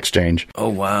Mercantile Exchange. Oh,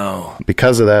 wow.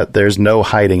 Because of that, there's no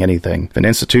hiding anything. If an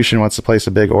institution wants to place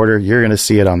a big order, you're going to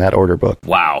see it on that order book.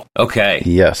 Wow. Okay.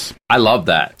 Yes. I love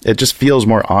that. It just feels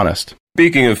more honest.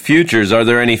 Speaking of futures, are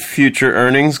there any future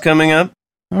earnings coming up?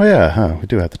 Oh, yeah. We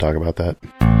do have to talk about that.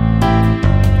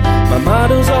 My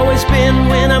motto's always been,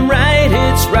 when I'm right,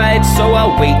 it's right. So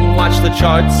I'll wait and watch the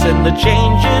charts and the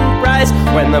change in price.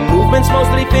 When the movement's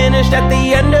mostly finished at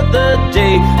the end of the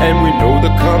day, and we know the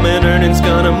coming earnings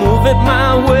gonna move it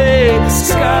my way.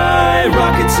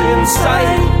 Skyrockets in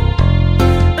sight,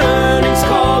 earnings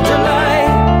call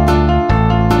July.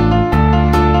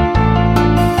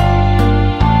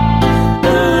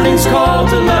 Earnings call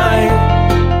July.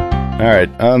 All right,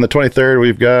 on the 23rd,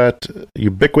 we've got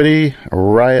Ubiquity,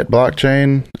 Riot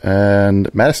Blockchain,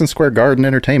 and Madison Square Garden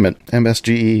Entertainment,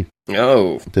 MSGE.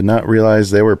 Oh. Did not realize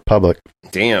they were public.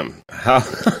 Damn. How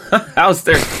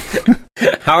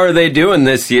are they doing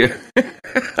this year?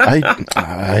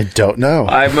 I don't know.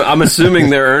 I'm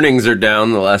assuming their earnings are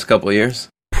down the last couple of years.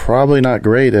 Probably not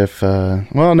great if,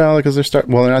 no, because they're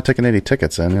not taking any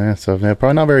tickets in, so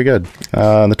probably not very good.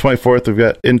 On the 24th, we've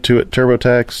got Intuit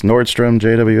TurboTax, Nordstrom,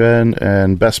 JWN,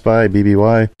 and Best Buy,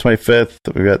 BBY. 25th,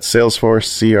 we've got Salesforce,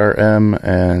 CRM,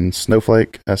 and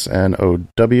Snowflake, SNOW.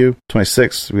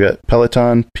 26th, we got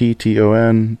Peloton,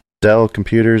 PTON, Dell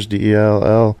Computers,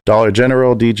 DELL, Dollar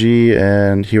General, DG,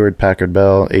 and Hewlett Packard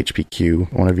Bell,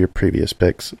 HPQ, one of your previous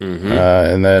picks.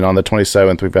 And then on the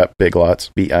 27th, we've got Big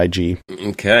Lots, BIG.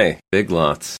 Okay, Big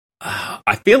Lots.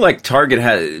 I feel like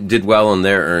Target did well on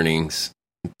their earnings.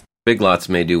 Big Lots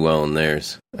may do well in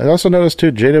theirs. I also noticed,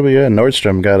 too, JW and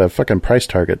Nordstrom got a fucking price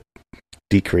target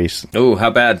decrease. Oh, how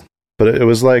bad? But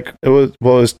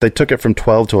they took it from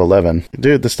 12 to 11.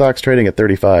 Dude, the stock's trading at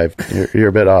 35. You're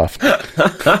a bit off.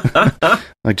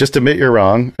 Like, just admit you're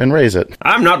wrong and raise it.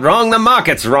 I'm not wrong, the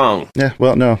market's wrong. Yeah,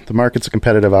 well, no, the market's a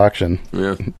competitive auction.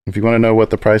 Yeah. If you want to know what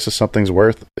the price of something's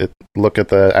worth, look at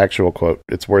the actual quote.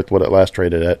 It's worth what it last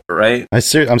traded at. Right.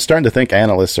 I'm starting to think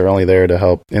analysts are only there to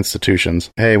help institutions.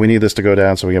 Hey, we need this to go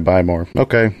down so we can buy more.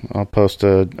 Okay, I'll post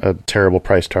a terrible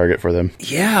price target for them.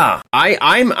 Yeah,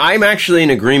 I'm actually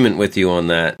in agreement with you on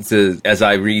that. So as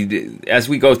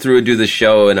we go through and do the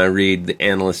show, and I read the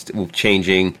analyst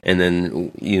changing, and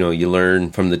then you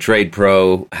learn from the Trade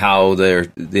Pro how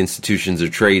the institutions are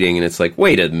trading, and it's like,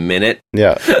 wait a minute.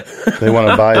 Yeah, they want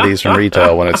to buy these from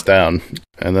retail when it's down,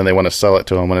 and then they want to sell it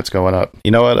to them when it's going up.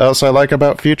 You know what else I like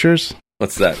about futures?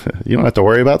 What's that? You don't have to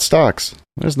worry about stocks.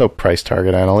 There's no price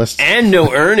target analysts. And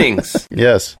no earnings.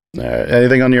 Yes.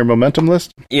 Anything on your momentum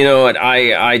list? You know what?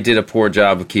 I did a poor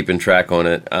job of keeping track on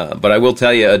it, but I will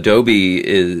tell you,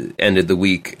 Adobe ended the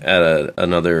week at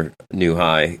another new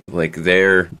high. Like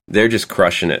they're just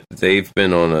crushing it. They've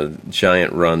been on a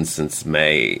giant run since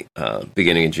May,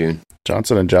 beginning of June.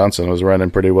 Johnson & Johnson was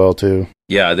running pretty well too.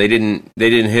 Yeah, they didn't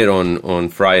hit on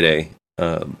Friday,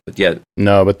 but yet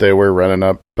no, but they were running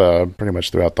up pretty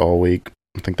much throughout the whole week.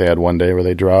 I think they had one day where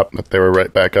they dropped, but they were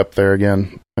right back up there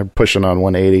again. They're pushing on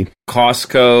 180.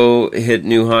 Costco hit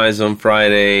new highs on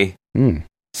Friday.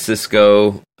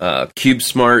 Cisco,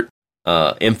 CubeSmart,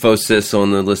 Infosys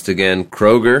on the list again.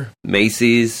 Kroger,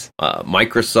 Macy's,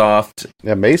 Microsoft.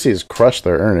 Yeah, Macy's crushed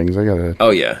their earnings. They got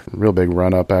a real big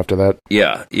run up after that.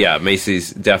 Yeah.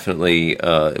 Macy's definitely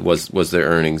was their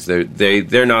earnings.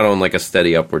 They're not on like a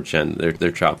steady upward trend.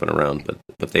 They're chopping around,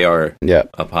 but they are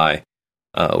up high.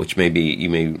 Which you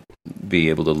may be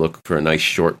able to look for a nice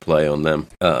short play on them,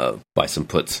 buy some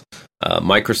puts.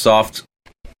 Microsoft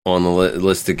on the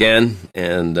list again,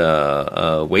 and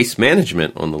Waste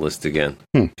Management on the list again.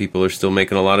 People are still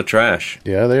making a lot of trash.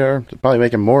 Yeah, they are. They're probably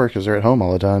making more because they're at home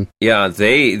all the time. Yeah,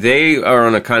 they are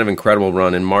on a kind of incredible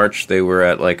run. In March, they were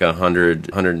at like 100,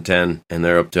 110, and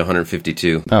they're up to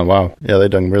 152. Oh, wow. Yeah, they've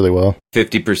done really well.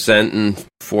 50% in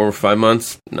 4 or 5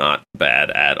 months. Not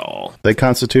bad at all. They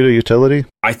constitute a utility?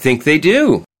 I think they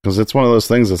do. Because it's one of those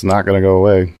things that's not going to go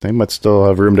away. They might still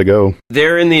have room to go.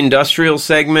 They're in the industrial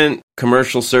segment,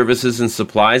 commercial services and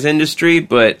supplies industry,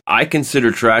 but I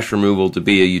consider trash removal to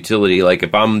be a utility. Like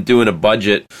if I'm doing a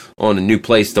budget on a new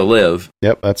place to live.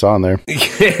 Yep, that's on there.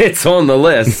 It's on the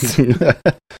list.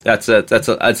 That's a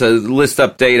list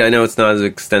update. I know it's not as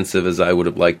extensive as I would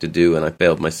have liked to do, and I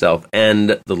failed myself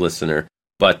and the listener.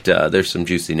 But there's some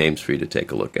juicy names for you to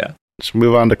take a look at. Let's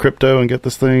move on to crypto and get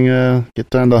this thing, get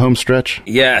down to the home stretch.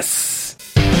 Yes.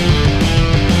 Look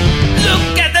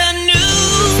at the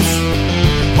news.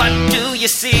 What do you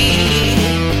see?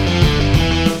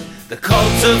 The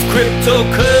cult of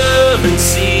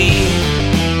cryptocurrency.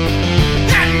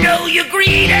 I know you're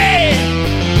greedy.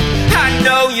 I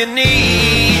know you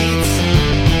need.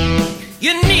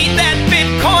 You need that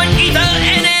Bitcoin, Ether,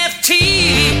 NFT.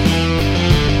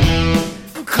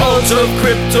 Cult of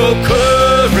cryptocurrency.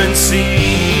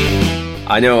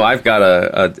 I know I've got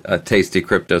a tasty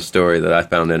crypto story that I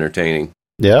found entertaining.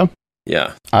 Yeah?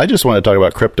 Yeah. I just want to talk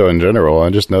about crypto in general. I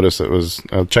just noticed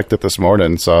I checked it this morning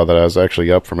and saw that I was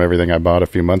actually up from everything I bought a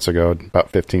few months ago,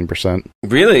 about 15%.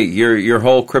 Really? Your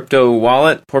whole crypto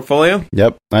wallet portfolio?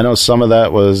 Yep. I know some of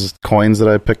that was coins that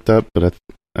I picked up, but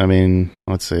I mean,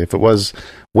 let's see. If it was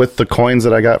with the coins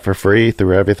that I got for free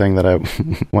through everything that I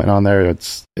went on there,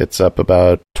 it's up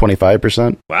about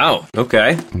 25%. Wow.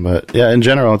 Okay. But yeah, in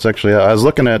general, it's actually, I was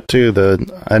looking at too,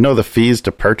 I know the fees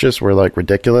to purchase were like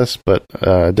ridiculous, but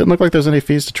it didn't look like there's any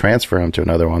fees to transfer them to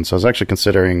another one. So I was actually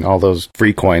considering all those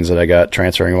free coins that I got,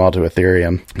 transferring them all to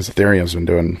Ethereum, because Ethereum's been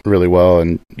doing really well,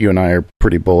 and you and I are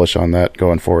pretty bullish on that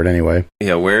going forward anyway.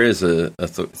 Yeah, where is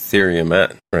Ethereum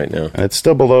at right now? It's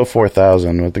still below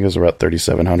 4,000. I think it was about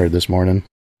 3,700 this morning.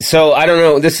 So, I don't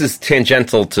know, this is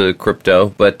tangential to crypto,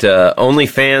 but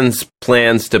OnlyFans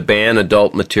plans to ban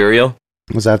adult material.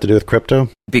 What does that have to do with crypto?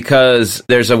 Because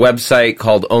there's a website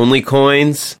called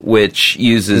OnlyCoins, which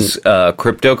uses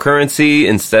cryptocurrency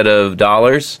instead of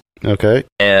dollars. Okay.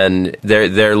 And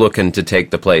they're looking to take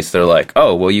the place. They're like,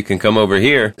 oh, well, you can come over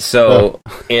here. So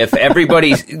if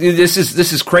everybody, this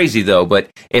is crazy though, but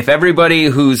if everybody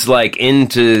who's like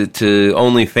into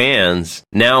OnlyFans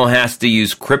now has to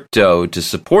use crypto to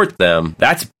support them,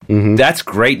 that's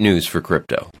great news for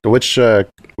crypto. Which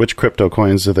crypto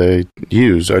coins do they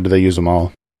use, or do they use them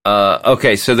all?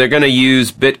 Okay, so they're going to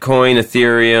use Bitcoin,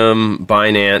 Ethereum,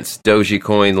 Binance,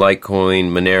 Dogecoin, Litecoin,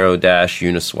 Monero Dash,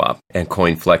 Uniswap, and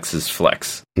CoinFlex's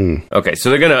Flex. Okay, so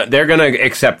they're gonna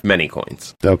accept many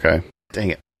coins. Okay,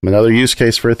 dang it, another use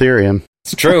case for Ethereum.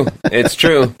 It's true. It's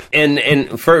true.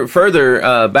 And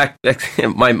further back,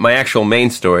 my actual main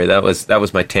story. That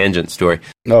was my tangent story.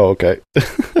 Oh, okay.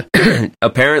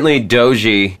 Apparently,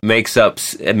 Doge made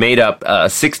up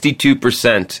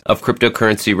 62% of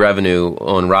cryptocurrency revenue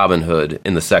on Robinhood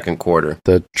in the second quarter.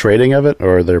 The trading of it,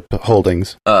 or their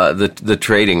holdings? The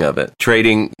trading of it.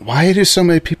 Trading. Why do so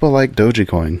many people like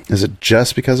Dogecoin? Is it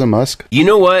just because of Musk? You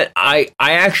know what? I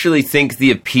actually think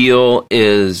the appeal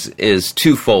is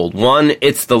twofold. One,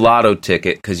 it's the lotto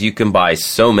ticket because you can buy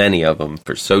so many of them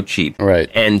for so cheap. Right.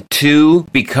 And two,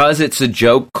 because it's a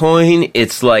joke coin,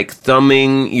 it's like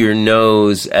thumbing your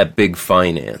nose at big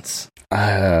finance.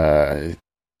 I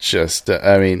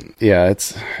mean, yeah,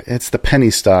 it's the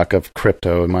penny stock of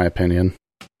crypto, in my opinion.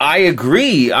 I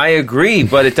agree,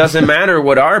 but it doesn't matter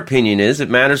what our opinion is. It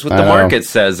matters what the market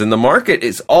says. And the market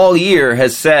is all year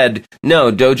has said,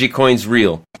 no, Dogecoin's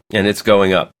real, and it's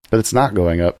going up. But it's not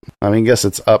going up. I mean, I guess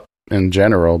it's up in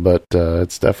general, but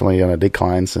it's definitely on a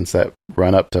decline since that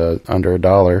run up to under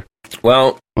 $1.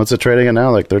 Well, what's it trading at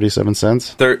now? Like 37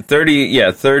 cents?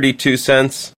 32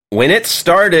 cents. When it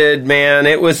started, man,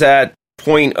 it was at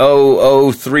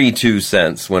 0.0032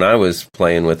 cents when I was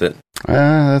playing with it.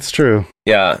 That's true.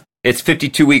 Yeah, it's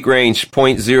 52-week range,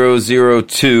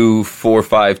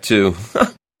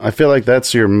 0.002452. I feel like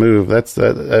that's your move. I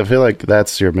feel like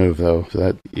that's your move, though.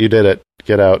 That you did it.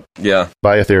 Get out. Yeah.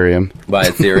 Buy Ethereum.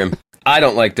 I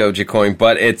don't like Dogecoin,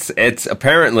 but it's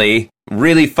apparently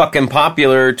really fucking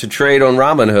popular to trade on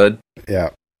Robinhood. Yeah.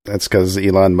 That's because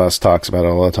Elon Musk talks about it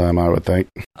all the time, I would think.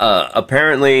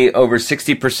 Apparently, over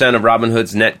 60% of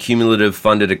Robinhood's net cumulative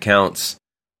funded accounts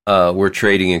were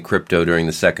trading in crypto during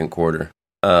the second quarter.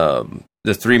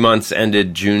 The 3 months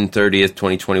ended June 30th,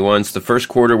 2021. It's the first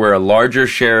quarter where a larger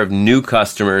share of new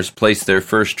customers placed their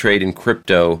first trade in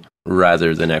crypto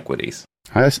rather than equities.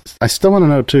 I still want to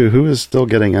know, too, who is still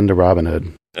getting into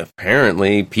Robinhood?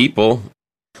 Apparently, people.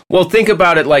 Well, think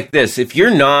about it like this. If you're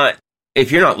not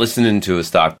listening to a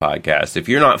stock podcast, if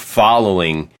you're not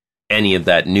following any of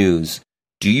that news,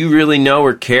 do you really know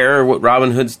or care what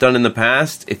Robinhood's done in the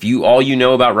past? If all you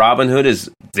know about Robinhood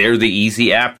is they're the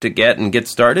easy app to get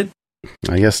started?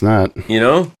 I guess not. You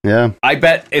know? Yeah. I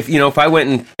bet if I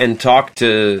went and talked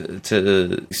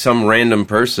to some random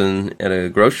person at a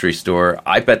grocery store,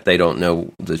 I bet they don't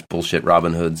know this bullshit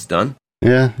Robinhood's done.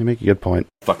 Yeah, you make a good point.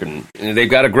 Fucking, they've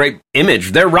got a great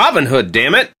image. They're Robinhood,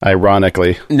 damn it.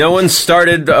 Ironically. No one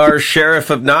started our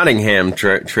Sheriff of Nottingham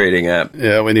trading app.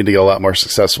 Yeah, we need to get a lot more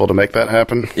successful to make that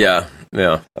happen. Yeah.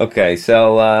 Okay,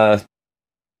 so,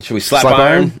 should we slap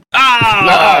iron?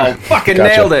 Ah! Fucking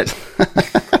Gotcha. nailed it.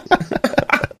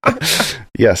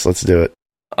 Yes, let's do it.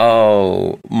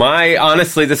 Oh,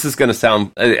 honestly, this is going to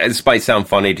sound, this might sound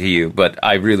funny to you, but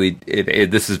I really,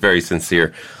 this is very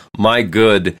sincere. My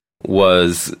good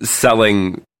was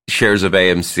selling shares of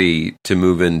AMC to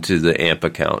move into the AMP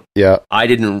account. Yeah. I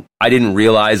didn't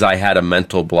realize I had a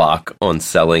mental block on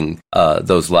selling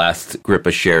those last grip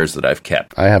of shares that I've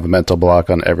kept. I have a mental block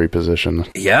on every position.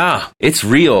 Yeah, it's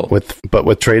real. But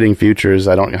with trading futures,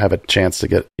 I don't have a chance to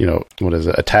get,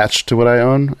 attached to what I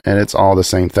own, and it's all the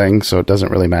same thing, so it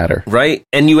doesn't really matter. Right?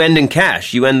 And you end in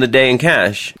cash. You end the day in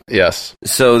cash. Yes.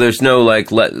 So there's no I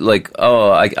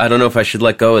don't know if I should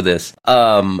let go of this.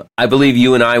 I believe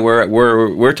you and I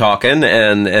were talking,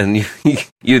 and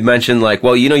you'd mentioned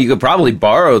you could probably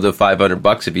borrow the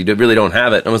 $500 if you really don't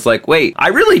have it. And I was like, wait, I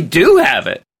really do have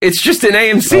it. It's just in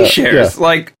AMC shares.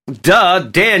 Yeah. Duh,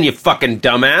 Dan, you fucking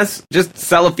dumbass. Just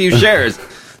sell a few shares.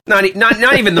 Not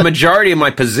even the majority of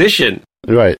my position.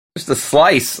 Right. Just a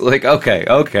slice.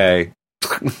 Okay.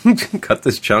 Cut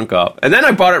this chunk off. And then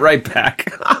I bought it right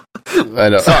back. I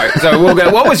know. Sorry. So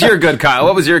what was your good, Kyle?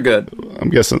 What was your good? I'm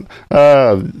guessing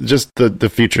just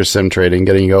the future sim trading,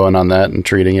 getting going on that and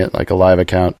treating it like a live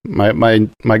account.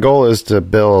 My goal is to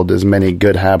build as many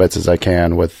good habits as I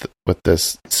can with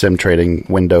this sim trading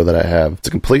window that I have. It's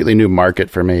a completely new market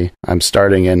for me. I'm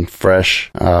starting in fresh.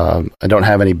 I don't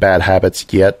have any bad habits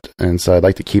yet, and so I'd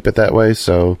like to keep it that way.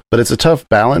 But it's a tough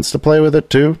balance to play with it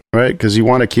too, right? Because you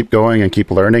want to keep going and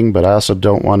keep learning, but I also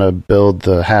don't want to build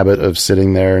the habit of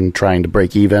sitting there and trying to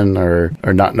break even or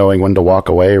not knowing when to walk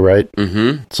away, right?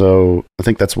 Mm-hmm. So I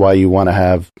think that's why you want to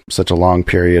have such a long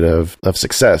period of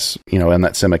success, in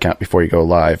that sim account before you go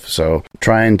live. So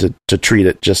trying to treat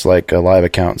it just like a live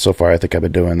account. So far, I think I've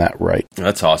been doing that right.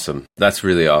 That's awesome. That's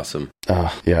really awesome.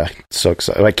 Yeah, so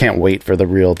excited. I can't wait for the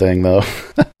real thing, though.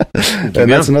 And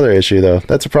that's another issue, though.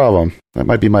 That's a problem. That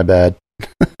might be my bad.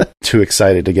 Too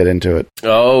excited to get into it.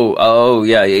 Oh,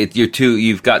 yeah.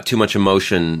 You've got too much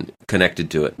emotion connected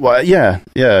to it. Well, yeah.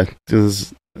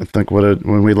 Because I think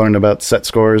when we learned about set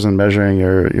scores and measuring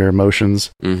your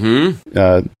emotions,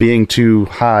 being too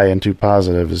high and too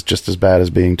positive is just as bad as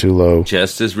being too low.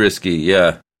 Just as risky,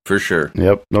 yeah. For sure.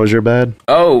 Yep. What was your bad?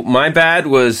 Oh, my bad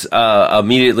was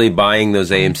immediately buying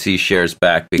those AMC shares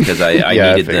back because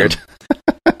I needed them.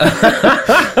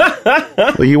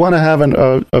 Well, you want to have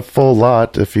a full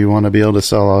lot if you want to be able to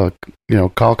sell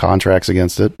call contracts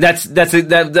against it.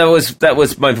 That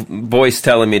was my voice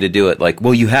telling me to do it.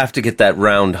 You have to get that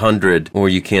round 100 or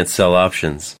you can't sell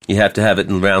options. You have to have it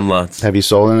in round lots. Have you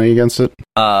sold any against it?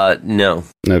 No.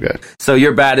 Okay. So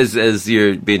your bad is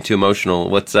you're being too emotional.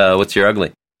 What's your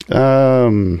ugly?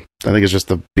 I think it's just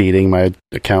the beating my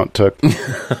account took.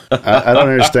 I don't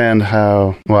understand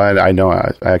how. Well, I know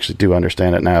I actually do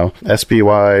understand it now.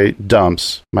 SPY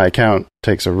dumps. My account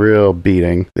takes a real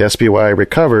beating. The SPY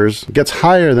recovers, gets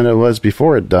higher than it was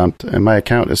before it dumped, and my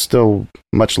account is still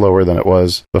much lower than it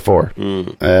was before.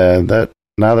 And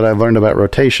now that I've learned about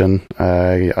rotation,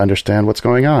 I understand what's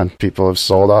going on. People have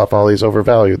sold off all these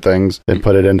overvalued things and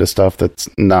put it into stuff that's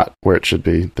not where it should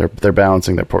be. They're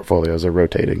balancing their portfolios. They're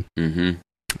rotating. Mm-hmm.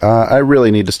 I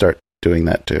really need to start doing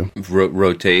that too.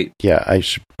 Rotate. Yeah, I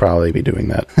should probably be doing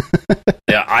that.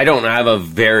 Yeah, I don't have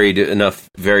enough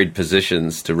varied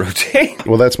positions to rotate.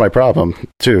 Well, that's my problem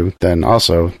too. Then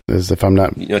also is if I'm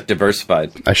not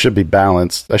diversified. I should be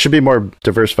balanced. I should be more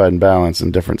diversified and balanced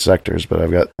in different sectors. But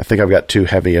I think I've got too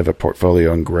heavy of a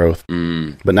portfolio in growth.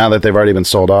 But now that they've already been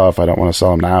sold off, I don't want to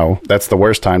sell them now. That's the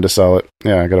worst time to sell it.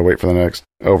 Yeah, I got to wait for the next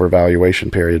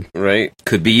overvaluation period. Right.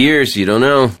 Could be years. You don't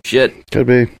know. Shit. Could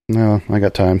be. No, I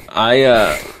got time.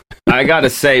 I gotta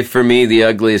say, for me, the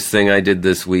ugliest thing I did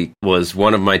this week was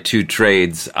one of my two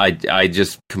trades. I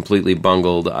just completely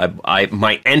bungled.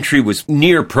 My entry was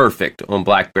near perfect on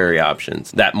BlackBerry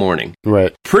options that morning.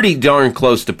 Right. Pretty darn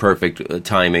close to perfect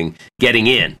timing getting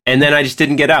in, and then I just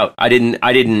didn't get out. I didn't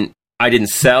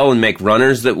sell and make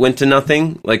runners that went to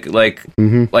nothing, like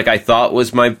I thought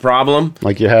was my problem.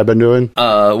 Like you had been doing?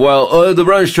 The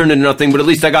runners turned into nothing, but at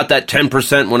least I got that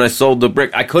 10% when I sold the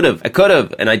brick. I could have,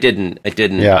 and I didn't.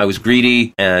 Yeah. I was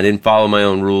greedy, and I didn't follow my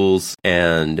own rules,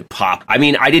 and pop. I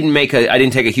mean, I didn't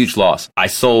take a huge loss. I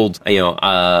sold,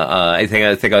 I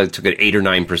think I took an 8 or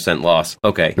 9% loss.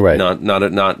 Okay. Right.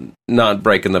 Not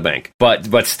breaking the bank.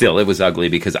 But still, it was ugly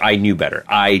because I knew better.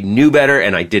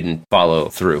 And I didn't follow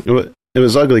through. It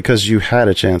was ugly because you had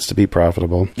a chance to be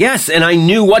profitable. Yes, and I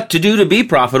knew what to do to be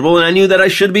profitable, and I knew that I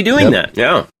should be doing that.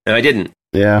 Yeah, and I didn't.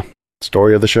 Yeah,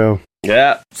 story of the show.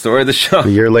 Yeah, story of the show. A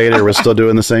year later, we're still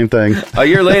doing the same thing. A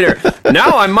year later.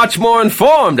 Now I'm much more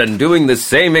informed and doing the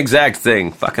same exact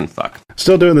thing. Fucking fuck.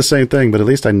 Still doing the same thing, but at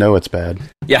least I know it's bad.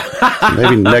 Yeah.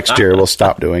 Maybe next year we'll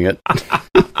stop doing it.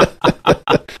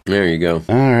 There you go.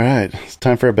 All right, it's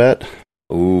time for a bet.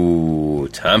 Ooh,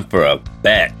 time for a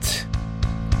bet.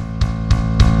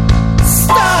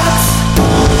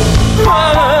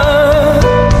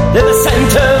 In the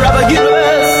center of a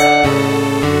universe,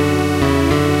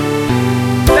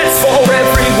 that's for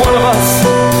every one of us.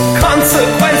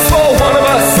 Consequence for one of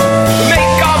us.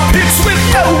 Make our picks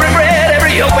with no regret.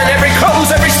 Every open, every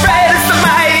close, every spread is the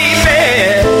mighty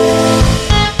man.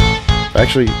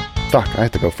 Actually, fuck, I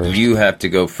have to go first. You have to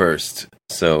go first.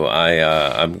 So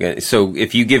I'm gonna. So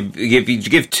if you give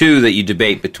two that you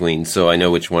debate between, so I know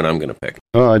which one I'm gonna pick.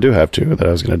 Well, I do have two that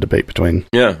I was going to debate between.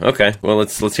 Yeah. Okay. Well,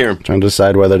 let's hear them. Trying to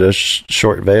decide whether to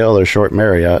short Vail or short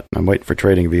Marriott. I'm waiting for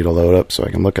TradingView to load up so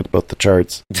I can look at both the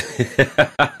charts.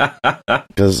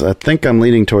 Because I think I'm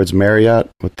leaning towards Marriott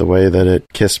with the way that it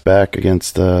kissed back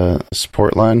against the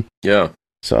support line. Yeah.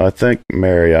 So I think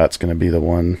Marriott's going to be the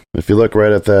one. If you look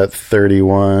right at that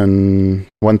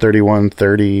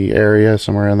 131.30 area,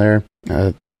 somewhere in there,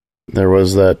 there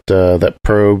was that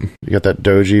probe. You got that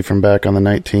doji from back on the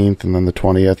 19th, and then the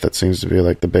 20th. That seems to be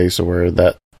like the base of where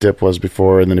that dip was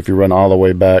before. And then if you run all the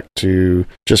way back to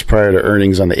just prior to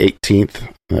earnings on the 18th,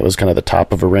 that was kind of the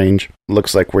top of a range.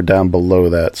 Looks like we're down below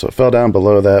that. So it fell down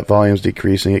below that. Volume's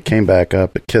decreasing. It came back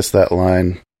up. It kissed that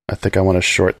line. I think I want to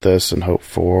short this and hope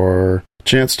for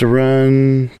chance to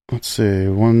run, let's see,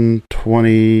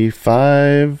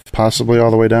 125, possibly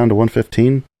all the way down to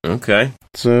 115. Okay.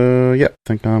 So, yeah, I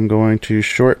think I'm going to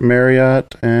short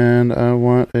Marriott, and I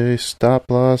want a stop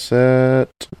loss at,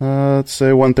 let's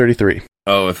say, 133.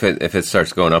 Oh, if it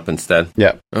starts going up instead?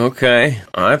 Yeah. Okay.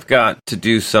 I've got to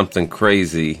do something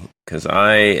crazy because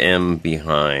I am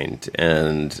behind,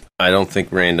 and I don't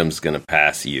think Random's going to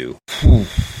pass you.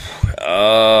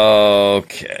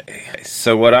 Okay.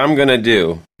 So what I'm going to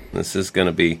do, this is going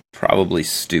to be probably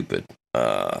stupid,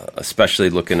 especially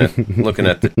looking at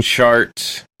the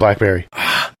chart. BlackBerry.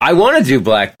 I want to do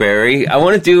BlackBerry. I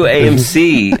want to do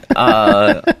AMC.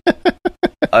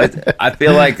 I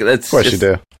feel like that's of course you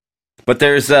do. But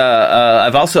there's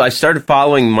I started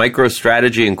following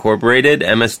MicroStrategy Incorporated,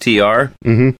 MSTR,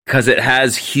 because it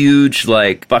has huge,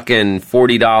 like, fucking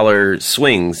 $40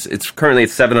 swings. It's currently at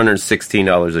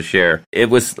 $716 a share.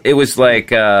 It was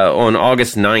like on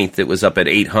August 9th, it was up at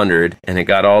 800, and it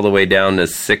got all the way down to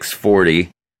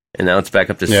 640, and now it's back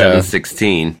up to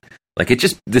 716. Like, it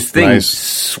just, this thing nice.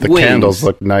 Swings. The candles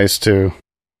look nice too.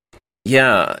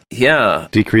 Yeah.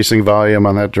 Decreasing volume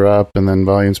on that drop, and then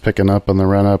volume's picking up on the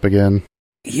run up again.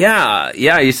 Yeah.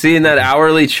 You see in that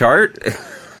hourly chart?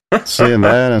 Seeing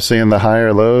that, I'm seeing the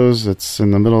higher lows. It's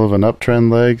in the middle of an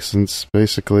uptrend leg since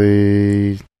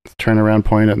basically turnaround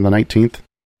point at the 19th.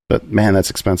 But man, that's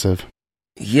expensive.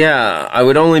 Yeah, I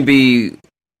would only be,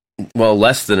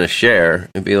 less than a share.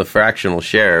 It'd be a fractional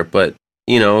share. But,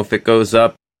 if it goes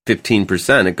up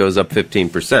 15%, it goes up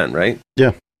 15%, right?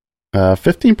 Yeah.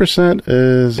 15%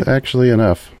 is actually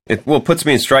enough. It puts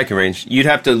me in striking range. You'd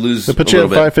have to lose It puts you at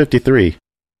 553.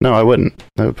 No, I wouldn't.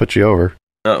 That would put you over.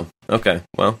 Oh, okay.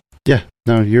 Well. Yeah.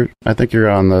 No, I think you're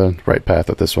on the right path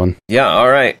with this one. Yeah, all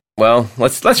right. Well,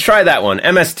 let's try that one.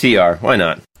 MSTR. Why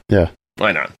not? Yeah.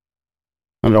 Why not?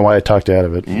 I don't know why I talked you out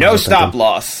of it. No stop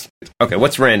loss. Okay,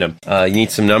 what's random? You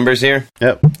need some numbers here?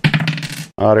 Yep.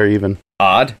 Odd or even?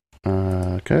 Odd.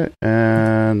 Okay.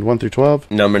 And 1 through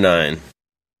 12? Number 9.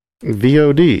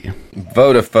 VOD.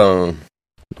 Vodafone.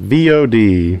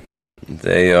 VOD.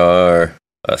 They are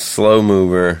a slow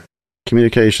mover.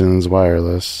 Communications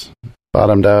wireless.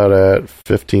 Bottomed out at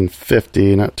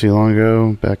 1550 not too long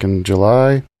ago, back in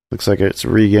July. Looks like it's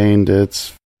regained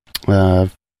its,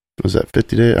 was that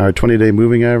 50-day or 20-day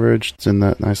moving average? It's in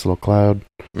that nice little cloud.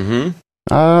 Mm-hmm.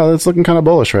 It's looking kind of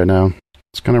bullish right now.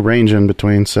 It's kind of ranging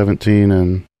between 17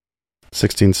 and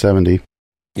 1670.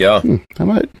 Yeah. I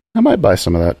might buy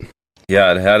some of that.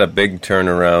 Yeah, it had a big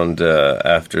turnaround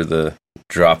after the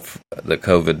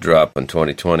COVID drop in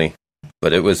 2020,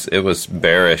 but it was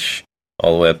bearish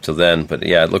all the way up to then. But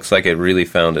yeah, it looks like it really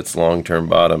found its long-term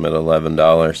bottom at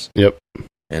 $11. Yep.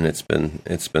 And it's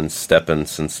been stepping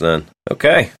since then.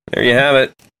 Okay, there you have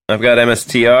it. I've got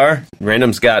MSTR.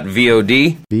 Random's got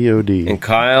VOD. VOD. And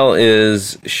Kyle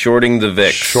is shorting the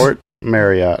VIX. Short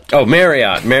Marriott. Oh,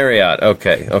 Marriott.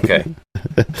 Okay.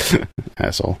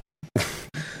 Asshole.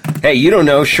 Hey, you don't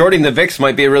know. Shorting the VIX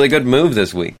might be a really good move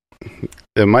this week.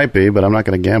 It might be, but I'm not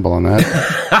going to gamble on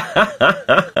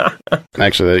that.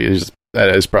 Actually,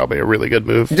 that is probably a really good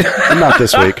move. Not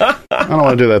this week. I don't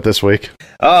want to do that this week.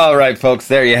 All right, folks,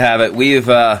 there you have it. We've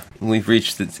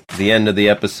reached the end of the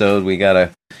episode. We got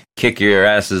to kick your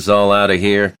asses all out of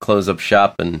here, close up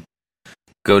shop, and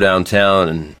go downtown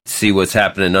and see what's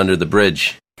happening under the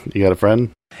bridge. You got a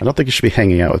friend? I don't think you should be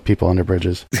hanging out with people under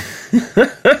bridges.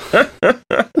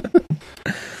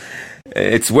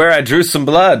 It's where I drew some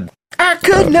blood. I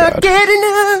could not get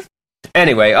enough.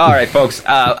 Anyway, all right, folks.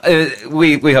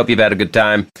 We hope you've had a good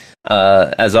time.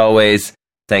 As always,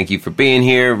 thank you for being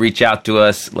here. Reach out to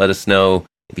us. Let us know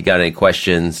if you got any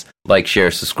questions. Like,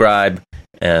 share, subscribe,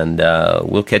 and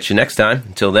we'll catch you next time.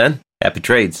 Until then, happy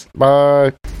trades.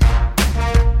 Bye.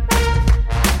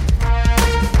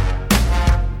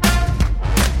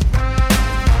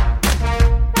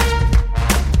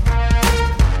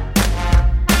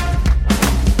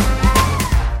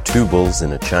 Two Bulls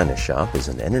in a China Shop is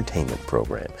an entertainment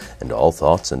program, and all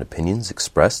thoughts and opinions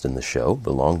expressed in the show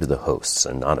belong to the hosts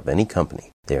and not of any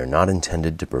company. They are not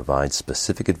intended to provide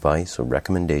specific advice or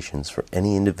recommendations for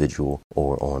any individual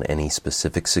or on any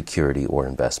specific security or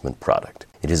investment product.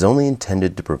 It is only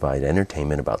intended to provide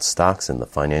entertainment about stocks in the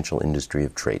financial industry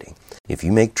of trading. If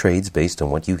you make trades based on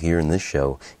what you hear in this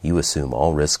show, you assume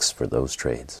all risks for those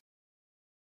trades.